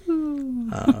 Ooh.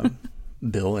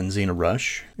 Bill and Zena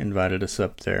Rush invited us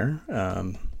up there.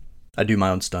 I do my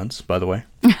own stunts, by the way.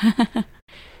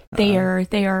 They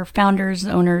are founders,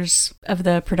 owners of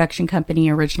the production company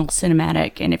Original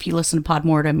Cinematic, and if you listen to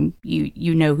Podmortem,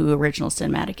 you know who Original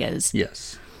Cinematic is.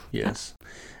 Yes.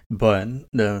 But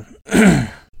the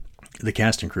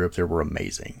cast and crew up there were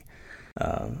amazing.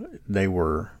 They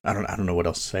were, I don't know what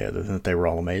else to say other than that they were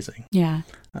all amazing. Yeah.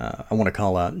 I want to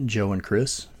call out Joe and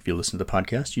Chris. If you listen to the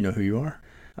podcast, you know who you are.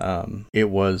 It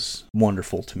was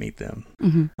wonderful to meet them.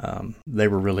 Mm-hmm. They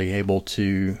were really able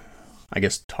to, I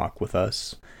guess, talk with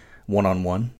us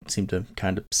one-on-one, seemed to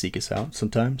kind of seek us out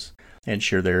sometimes and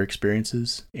share their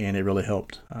experiences, and it really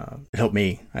helped. It helped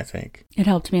me, I think. It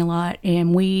helped me a lot.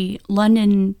 And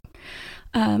London,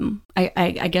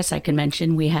 I guess I can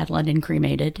mention, we had London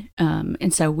cremated.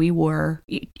 And so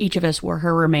each of us wore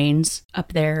her remains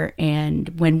up there.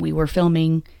 And when we were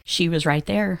filming, she was right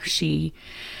there.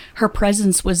 Her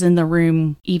presence was in the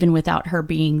room even without her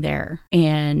being there.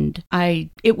 And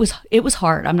it was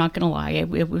hard. I'm not going to lie.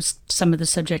 It was some of the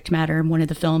subject matter in one of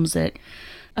the films that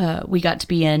we got to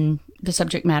be in. the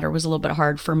subject matter was a little bit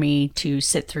hard for me to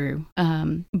sit through.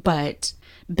 But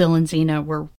Bill and Zena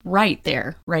were right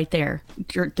there.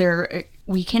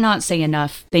 We cannot say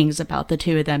enough things about the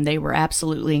two of them. They were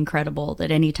absolutely incredible.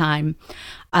 That any time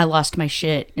I lost my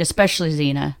shit, especially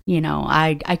Zena,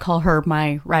 I call her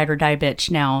my ride or die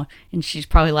bitch now, and she's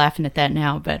probably laughing at that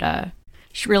now, but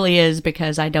she really is,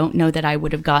 because I don't know that I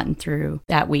would have gotten through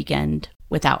that weekend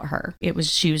without her.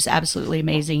 She was absolutely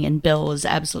amazing, and Bill was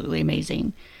absolutely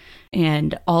amazing.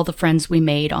 And all the friends we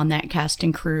made on that cast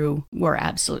and crew were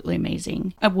absolutely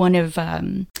amazing. One of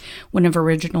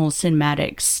Original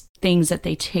Cinematic's things that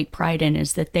they take pride in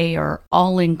is that they are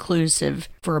all inclusive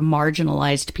for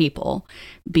marginalized people,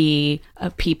 be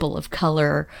people of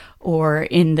color or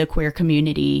in the queer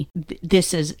community.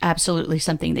 This is absolutely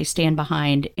something they stand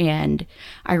behind. And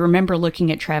I remember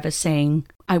looking at Travis saying,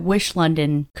 I wish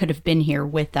London could have been here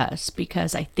with us,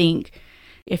 because I think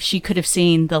if she could have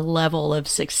seen the level of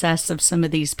success of some of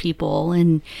these people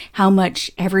and how much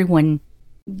everyone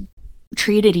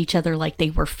treated each other like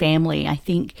they were family, I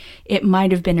think it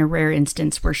might have been a rare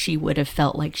instance where she would have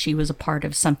felt like she was a part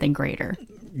of something greater.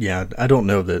 Yeah, I don't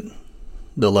know that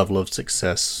the level of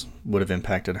success would have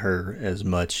impacted her as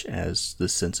much as the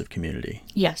sense of community.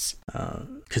 Yes.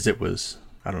 Because it was,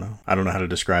 I don't know how to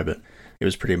describe it. It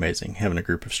was pretty amazing having a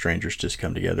group of strangers just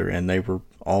come together, and they were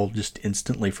all just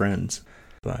instantly friends.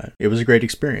 But it was a great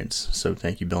experience. So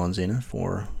thank you, Bill and Zena,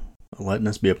 for letting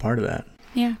us be a part of that.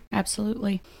 Yeah,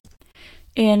 absolutely.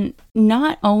 And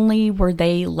not only were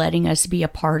they letting us be a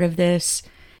part of this,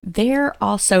 they're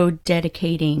also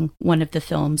dedicating one of the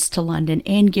films to London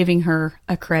and giving her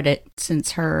a credit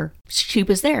since she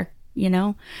was there,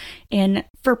 And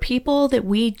for people that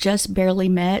we just barely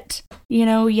met,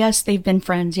 yes, they've been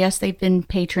friends. Yes, they've been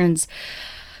patrons.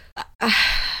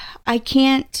 I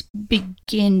can't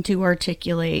begin to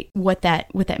articulate what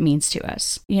that means to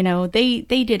us. They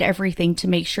did everything to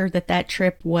make sure that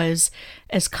trip was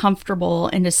as comfortable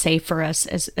and as safe for us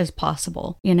as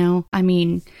possible. I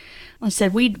mean, like I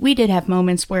said, we did have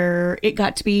moments where it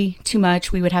got to be too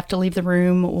much. We would have to leave the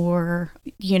room or,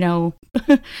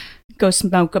 go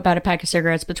smoke about a pack of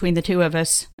cigarettes between the two of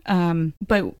us.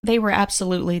 But they were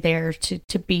absolutely there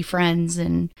to be friends,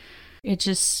 and it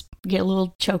just get a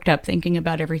little choked up thinking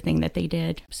about everything that they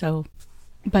did. So,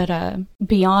 but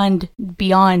beyond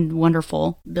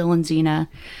wonderful, Bill and Zena,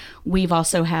 we've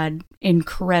also had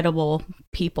incredible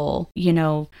people.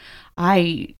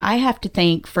 I have to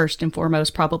thank first and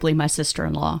foremost probably my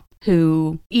sister-in-law,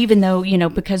 who, even though,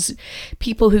 because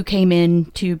people who came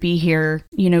in to be here,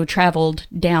 traveled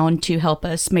down to help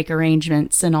us make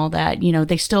arrangements and all that,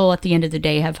 they still at the end of the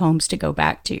day have homes to go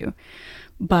back to.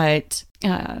 But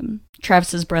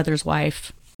Travis's brother's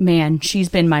wife, man, she's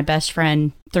been my best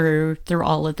friend through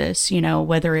all of this,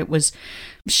 whether it was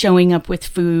showing up with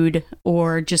food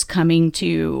or just coming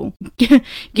to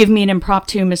give me an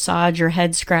impromptu massage or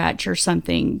head scratch or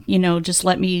something, just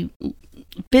let me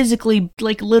physically,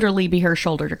 like literally be her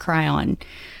shoulder to cry on.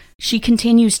 She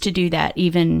continues to do that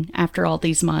even after all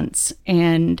these months.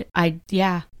 And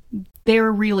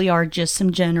there really are just some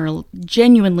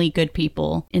genuinely good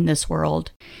people in this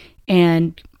world.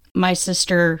 And my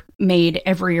sister made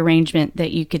every arrangement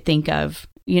that you could think of,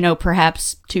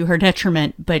 perhaps to her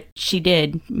detriment, but she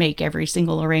did make every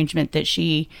single arrangement that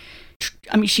she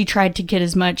tried to get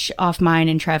as much off mine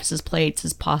and Travis's plates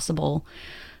as possible.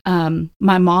 My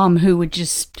mom, who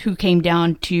came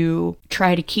down to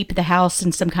try to keep the house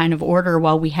in some kind of order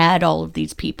while we had all of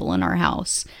these people in our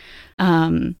house.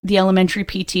 The elementary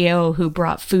PTO, who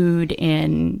brought food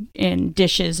and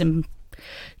dishes and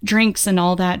drinks and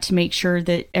all that to make sure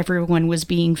that everyone was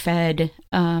being fed.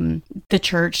 The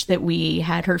church that we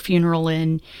had her funeral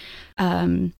in.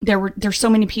 There's so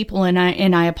many people, and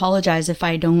I apologize if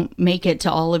I don't make it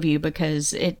to all of you,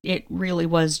 because it really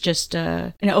was just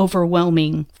an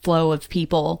overwhelming flow of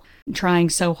people trying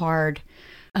so hard.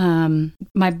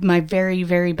 My very,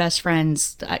 very best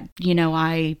friends,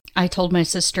 I told my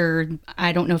sister,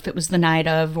 I don't know if it was the night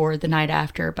of or the night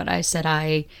after, but I said,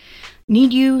 I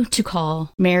need you to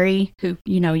call Mary, who,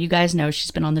 you guys know,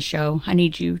 she's been on the show. I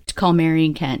need you to call Mary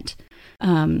and Kent.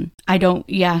 Same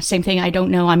thing. I don't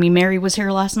know. I mean, Mary was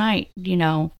here last night,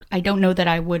 I don't know that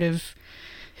I would have.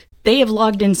 They have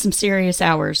logged in some serious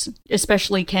hours,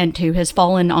 especially Kent, who has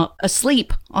fallen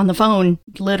asleep on the phone,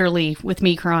 literally with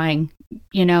me crying.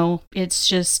 It's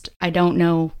just, I don't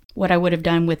know what I would have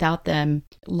done without them.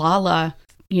 Lala,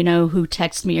 who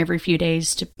texts me every few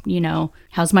days to,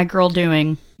 how's my girl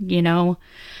doing?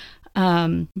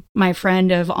 My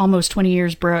friend of almost 20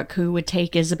 years, Brooke, who would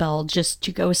take Isabel just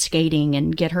to go skating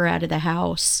and get her out of the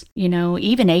house.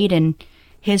 Even Aiden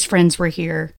his friends were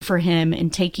here for him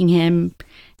and taking him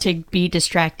to be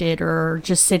distracted or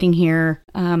just sitting here.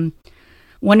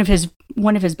 One of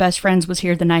his best friends was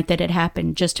here the night that it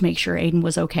happened just to make sure Aiden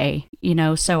was okay,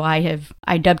 so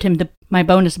I dubbed him my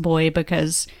bonus boy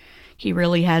because he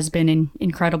really has been an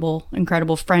incredible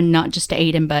friend, not just to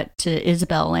Aiden, but to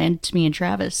Isabel and to me and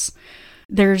Travis.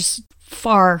 There's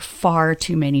far, far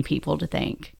too many people to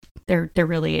thank. There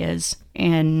really is.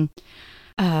 And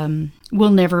we'll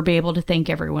never be able to thank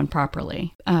everyone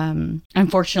properly.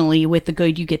 Unfortunately, with the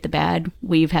good, you get the bad.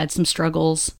 We've had some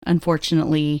struggles,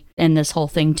 unfortunately, in this whole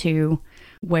thing too,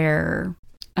 where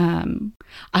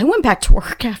I went back to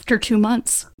work after 2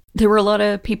 months. There were a lot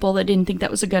of people that didn't think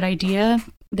that was a good idea.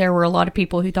 There were a lot of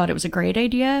people who thought it was a great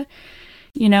idea.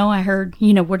 I heard,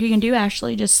 what are you going to do,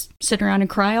 Ashley? Just sit around and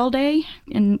cry all day?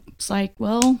 And it's like,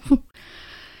 well,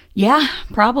 yeah,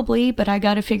 probably, but I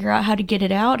got to figure out how to get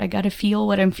it out. I got to feel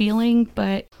what I'm feeling.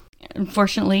 But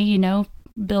unfortunately,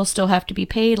 bills still have to be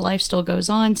paid. Life still goes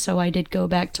on. So I did go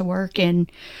back to work, and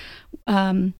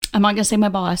I'm not going to say my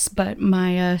boss, but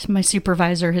my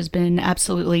supervisor has been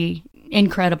absolutely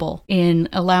incredible in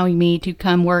allowing me to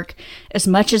come work as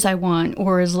much as I want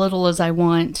or as little as I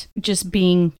want, just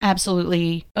being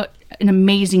absolutely an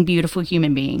amazing, beautiful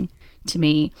human being to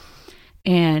me.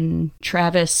 And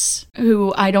Travis,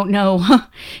 who I don't know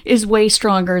is way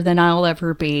stronger than I'll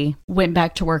ever be, went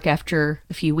back to work after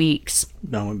a few weeks.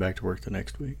 I went back to work the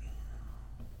next week.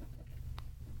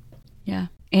 Yeah.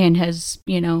 And has,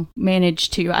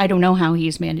 managed to, I don't know how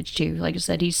he's managed to, like I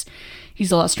said, he's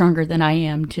a lot stronger than I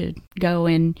am to go.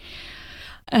 And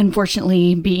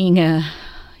unfortunately, being do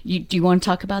you want to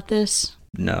talk about this?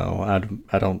 No,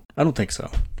 I don't think so.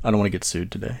 I don't want to get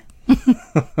sued today.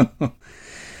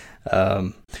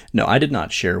 No, I did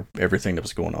not share everything that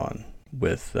was going on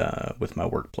with my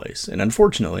workplace. And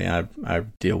unfortunately, I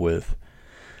deal with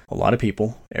a lot of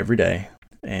people every day,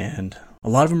 and a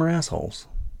lot of them are assholes.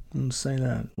 I'm going to say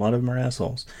that. A lot of them are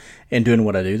assholes. And doing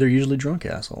what I do, they're usually drunk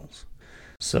assholes.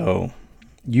 So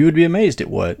you would be amazed at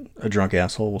what a drunk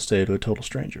asshole will say to a total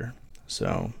stranger.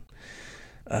 So,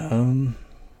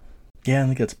 yeah, I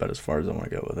think that's about as far as I want to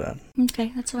go with that.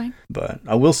 Okay, that's fine. But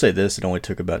I will say this, it only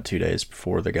took about 2 days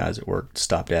before the guys at work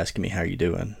stopped asking me, how you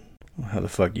doing? Well, how the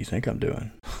fuck do you think I'm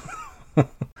doing?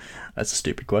 That's a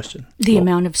stupid question. The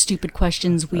amount of stupid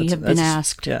questions we have been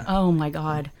asked. Yeah. Oh my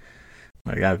God.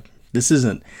 This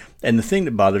isn't, and the thing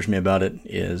that bothers me about it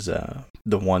is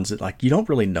the ones that, you don't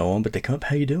really know them, but they come up,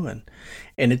 how you doing?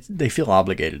 And they feel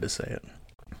obligated to say it.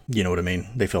 You know what I mean?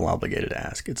 They feel obligated to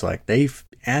ask. It's like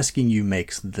asking you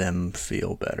makes them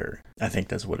feel better. I think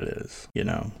that's what it is,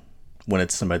 when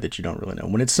it's somebody that you don't really know.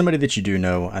 When it's somebody that you do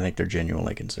know, I think they're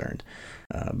genuinely concerned.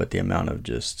 But the amount of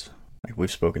just,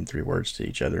 we've spoken 3 words to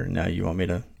each other, and now you want me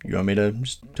to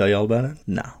just tell you all about it?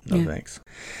 No, thanks.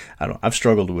 I've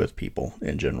struggled with people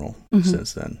in general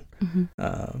since then.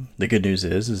 Mm-hmm. The good news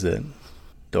is that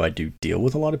though I do deal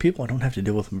with a lot of people, I don't have to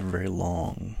deal with them for very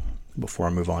long before I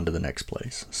move on to the next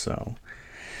place. So,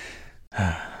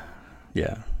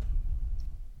 yeah.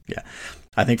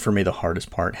 I think for me, the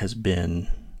hardest part has been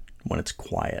when it's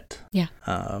quiet. Yeah.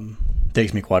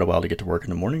 Takes me quite a while to get to work in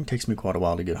the morning. Takes me quite a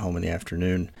while to get home in the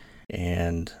afternoon.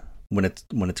 And when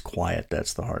it's quiet,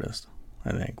 that's the hardest.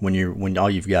 I think when all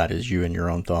you've got is you and your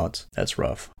own thoughts, that's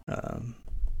rough.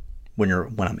 When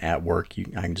I'm at work,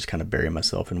 I can just kind of bury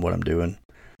myself in what I'm doing,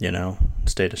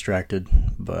 stay distracted.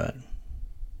 But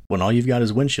when all you've got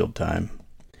is windshield time,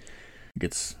 it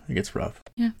gets rough.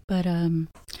 Yeah, but I'm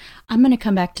going to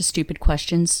come back to stupid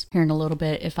questions here in a little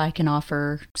bit if I can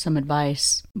offer some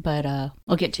advice, but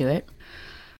I'll get to it.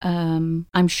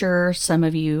 I'm sure some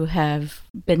of you have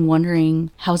been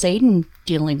wondering, how's Aiden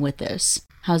dealing with this?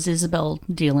 How's Isabel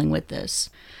dealing with this?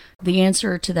 The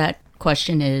answer to that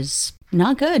question is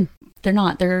not good. They're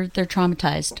not. They're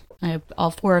traumatized. All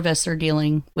 4 of us are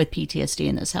dealing with PTSD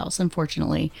in this house,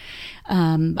 unfortunately.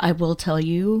 I will tell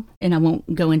you, and I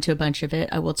won't go into a bunch of it,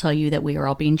 I will tell you that we are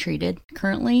all being treated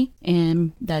currently,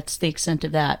 and that's the extent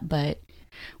of that. But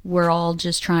we're all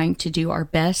just trying to do our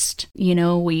best. We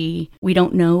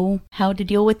don't know how to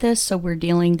deal with this, so we're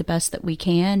dealing the best that we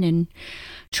can and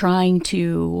trying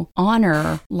to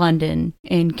honor London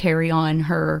and carry on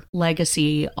her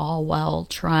legacy, all while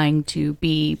trying to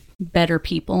be better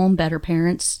people and better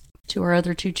parents to our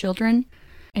other 2 children.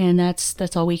 And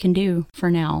that's all we can do for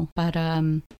now. But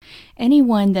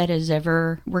anyone that has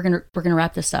ever, we're gonna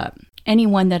wrap this up.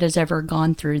 Anyone that has ever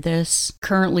gone through this,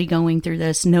 currently going through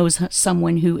this, knows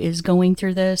someone who is going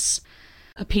through this,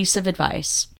 a piece of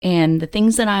advice. And the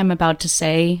things that I'm about to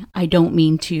say, I don't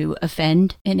mean to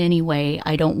offend in any way.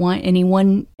 I don't want any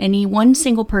one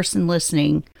single person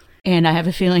listening And I have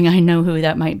a feeling I know who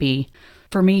that might be.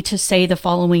 For me to say the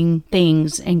following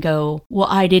things and go, well,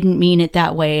 I didn't mean it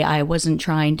that way. I wasn't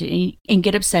trying to, and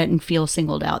get upset and feel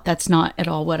singled out. That's not at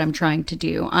all what I'm trying to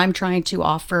do. I'm trying to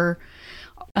offer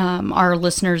our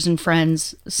listeners and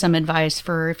friends some advice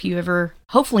for if you ever,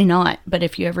 hopefully not, but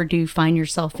if you ever do find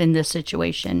yourself in this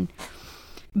situation,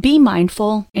 be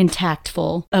mindful and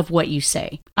tactful of what you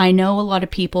say. I know a lot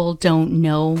of people don't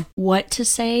know what to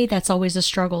say. That's always a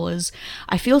struggle, is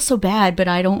I feel so bad, but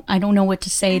I don't know what to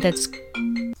say.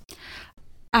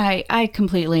 I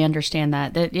completely understand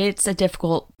that it's a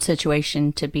difficult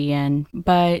situation to be in,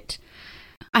 but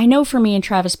I know for me and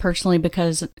Travis personally,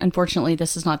 because unfortunately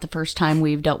this is not the first time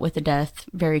we've dealt with a death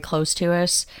very close to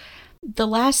us. The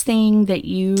last thing that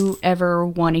you ever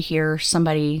want to hear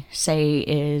somebody say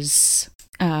is,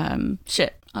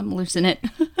 shit, I'm losing it,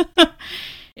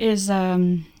 is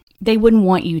they wouldn't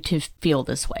want you to feel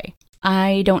this way.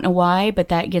 I don't know why, but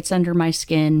that gets under my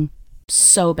skin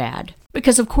so bad.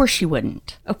 Because of course she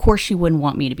wouldn't. Of course she wouldn't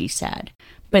want me to be sad.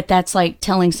 But that's like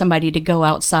telling somebody to go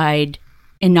outside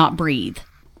and not breathe.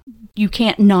 You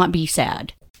can't not be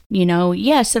sad. You know,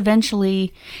 yes,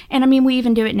 eventually. And I mean, we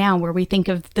even do it now where we think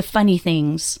of the funny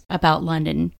things about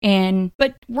London.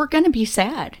 But we're going to be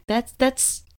sad.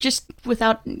 That's just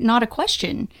without, not a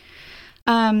question.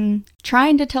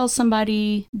 Trying to tell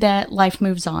somebody that life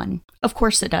moves on. Of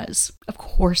course it does. Of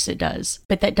course it does.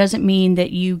 But that doesn't mean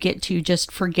that you get to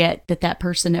just forget that that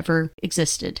person ever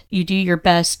existed. You do your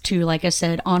best to, like I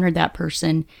said, honor that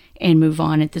person and move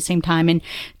on at the same time. And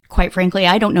quite frankly,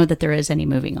 I don't know that there is any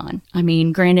moving on. I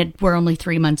mean, granted, we're only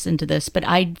 3 months into this, but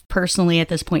I personally at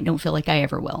this point don't feel like I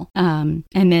ever will. And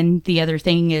then the other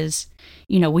thing is,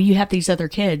 you know, well, you have these other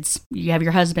kids. You have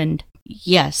your husband.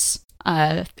 Yes.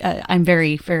 I'm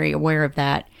very, very aware of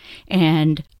that.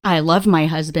 And I love my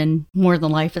husband more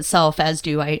than life itself, as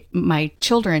do my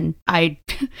children.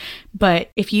 But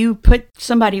if you put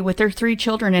somebody with their 3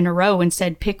 children in a row and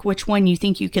said, pick which one you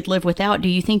think you could live without, do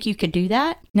you think you could do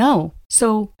that? No.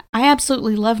 So I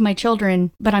absolutely love my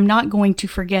children, but I'm not going to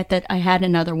forget that I had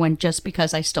another one just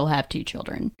because I still have 2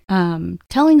 children.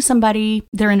 Telling somebody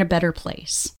they're in a better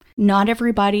place. Not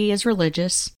everybody is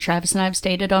religious. Travis and I have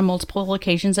stated on multiple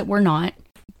occasions that we're not,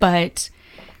 but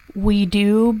we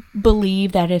do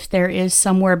believe that if there is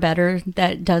somewhere better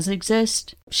that does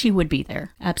exist, she would be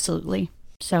there. Absolutely.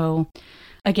 So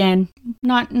again,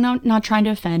 not trying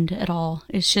to offend at all.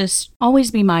 It's just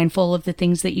always be mindful of the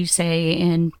things that you say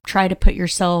and try to put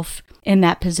yourself in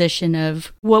that position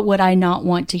of what would I not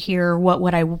want to hear? What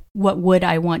would I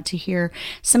want to hear?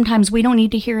 Sometimes we don't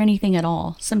need to hear anything at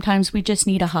all. Sometimes we just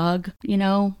need a hug, you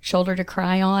know, shoulder to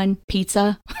cry on,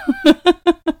 pizza.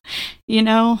 You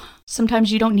know,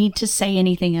 sometimes you don't need to say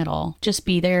anything at all. Just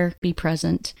be there, be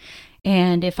present.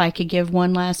 And if I could give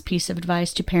one last piece of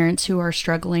advice to parents who are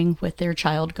struggling with their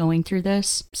child going through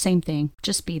this, same thing.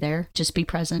 Just be there. Just be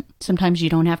present. Sometimes you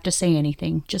don't have to say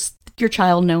anything. Just your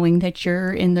child knowing that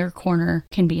you're in their corner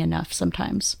can be enough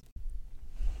sometimes.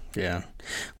 Yeah.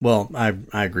 Well, I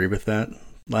agree with that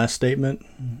last statement.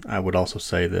 I would also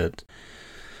say that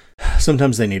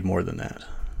sometimes they need more than that.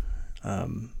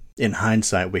 In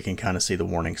hindsight, we can kind of see the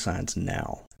warning signs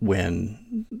now.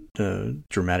 When the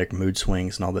dramatic mood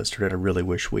swings and all that started, I really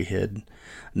wish we had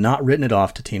not written it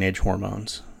off to teenage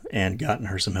hormones and gotten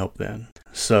her some help then.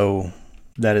 So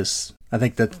I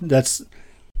think that's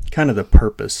kind of the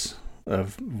purpose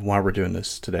of why we're doing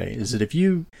this today, is that if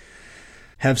you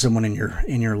have someone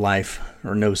in your life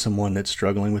or know someone that's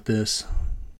struggling with this,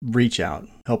 reach out,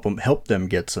 help them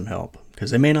get some help,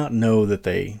 because they may not know that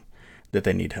they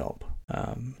need help.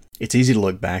 It's easy to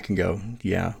look back and go,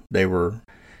 yeah, they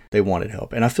wanted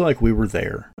help. And I feel like we were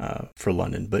there for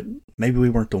London, but maybe we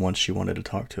weren't the ones she wanted to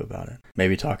talk to about it.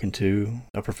 Maybe talking to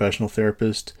a professional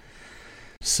therapist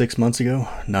 6 months ago,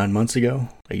 9 months ago,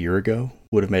 a year ago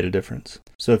would have made a difference.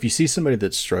 So if you see somebody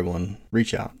that's struggling,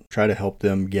 reach out. Try to help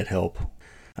them get help.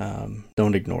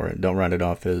 Don't ignore it. Don't write it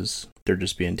off as they're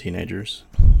just being teenagers.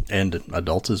 And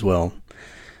adults as well.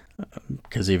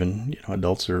 Because even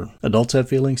adults have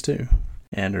feelings too,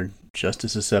 and are just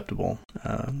as susceptible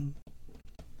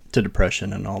to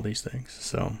depression and all these things.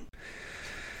 So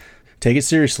take it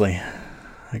seriously,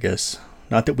 I guess.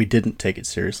 Not that we didn't take it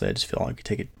seriously. I just feel like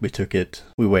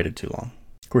we waited too long.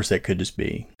 Of course, that could just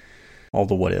be all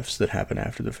the what ifs that happen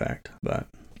after the fact. But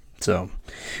so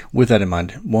with that in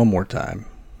mind, one more time,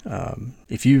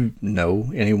 if you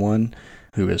know anyone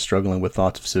who is struggling with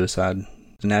thoughts of suicide,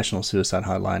 the National Suicide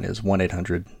Hotline is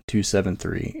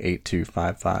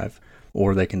 1-800-273-8255,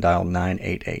 or they can dial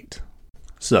 988.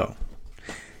 So,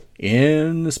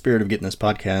 in the spirit of getting this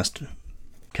podcast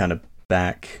kind of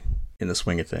back in the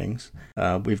swing of things,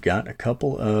 we've got a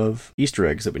couple of Easter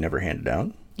eggs that we never handed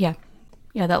out. Yeah.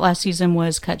 Yeah, that last season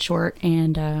was cut short,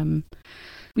 and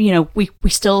we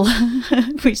still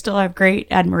we still have great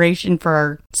admiration for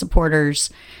our supporters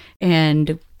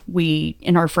and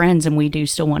our friends, and we do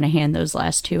still want to hand those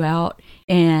last two out,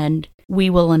 and we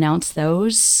will announce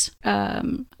those.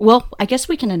 Well, I guess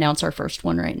we can announce our first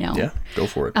one right now. Yeah, go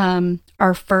for it.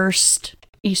 Our first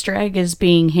Easter egg is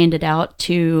being handed out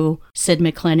to Sid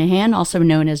McClanahan, also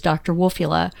known as Dr.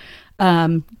 Wolfula.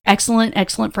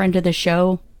 Excellent friend of the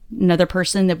show. Another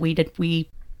person that we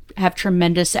have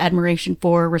tremendous admiration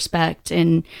for, respect,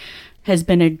 and has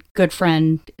been a good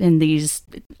friend in these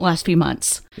last few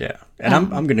months. Yeah. And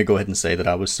I'm going to go ahead and say that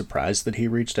I was surprised that he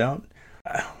reached out.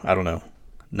 I don't know.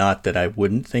 Not that I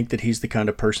wouldn't think that he's the kind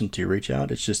of person to reach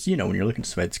out. It's just, when you're looking at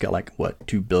somebody that's got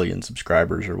 2 billion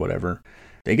subscribers or whatever,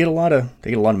 they get a lot of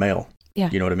mail. Yeah.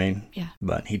 You know what I mean? Yeah.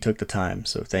 But he took the time,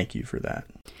 so thank you for that.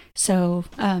 So,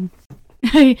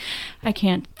 I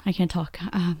can't talk.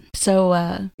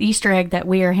 The Easter egg that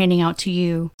we are handing out to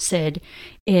you, Sid,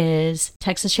 is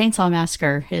Texas Chainsaw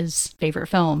Massacre, his favorite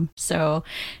film. So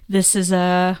this is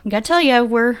I gotta tell you,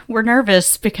 we're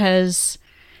nervous because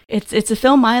it's a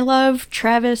film I love.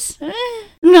 Travis,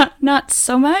 not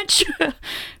so much,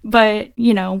 but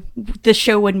the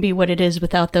show wouldn't be what it is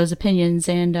without those opinions.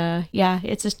 And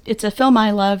it's a film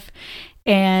I love.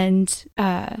 And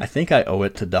I think I owe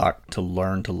it to Doc to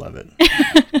learn to love it.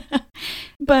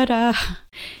 But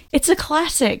it's a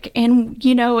classic, and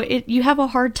you have a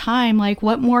hard time.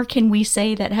 What more can we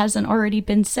say that hasn't already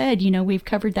been said? We've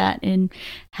covered that in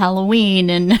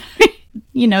Halloween and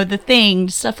The Thing,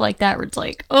 stuff like that. Where it's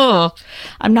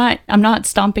I'm not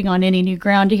stomping on any new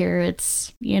ground here.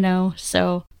 It's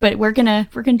so, but we're gonna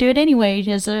do it anyway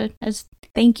as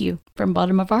thank you from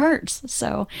bottom of our hearts.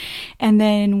 So, and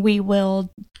then we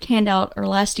will hand out our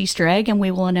last Easter egg, and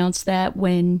we will announce that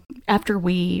after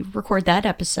we record that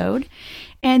episode.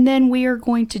 And then we are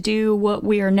going to do what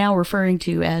we are now referring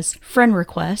to as friend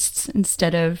requests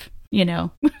instead of,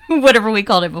 whatever we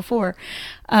called it before.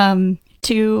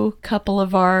 To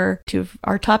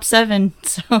our top 7.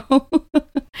 So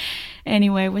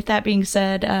anyway, with that being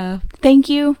said, thank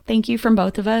you from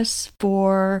both of us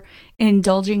for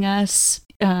indulging us,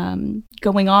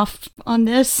 going off on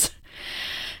this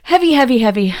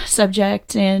heavy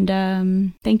subject.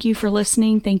 And thank you for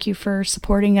listening. Thank you for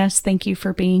supporting us. Thank you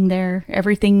for being there.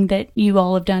 Everything that you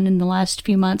all have done in the last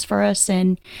few months for us,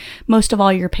 and most of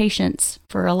all, your patience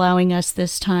for allowing us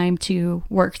this time to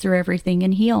work through everything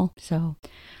and heal. So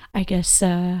I guess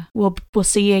we'll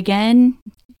see you again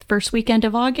first weekend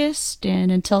of August.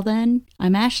 And until then,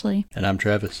 I'm Ashley. And I'm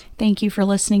Travis. Thank you for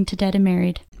listening to Dead and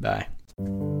Married. Bye.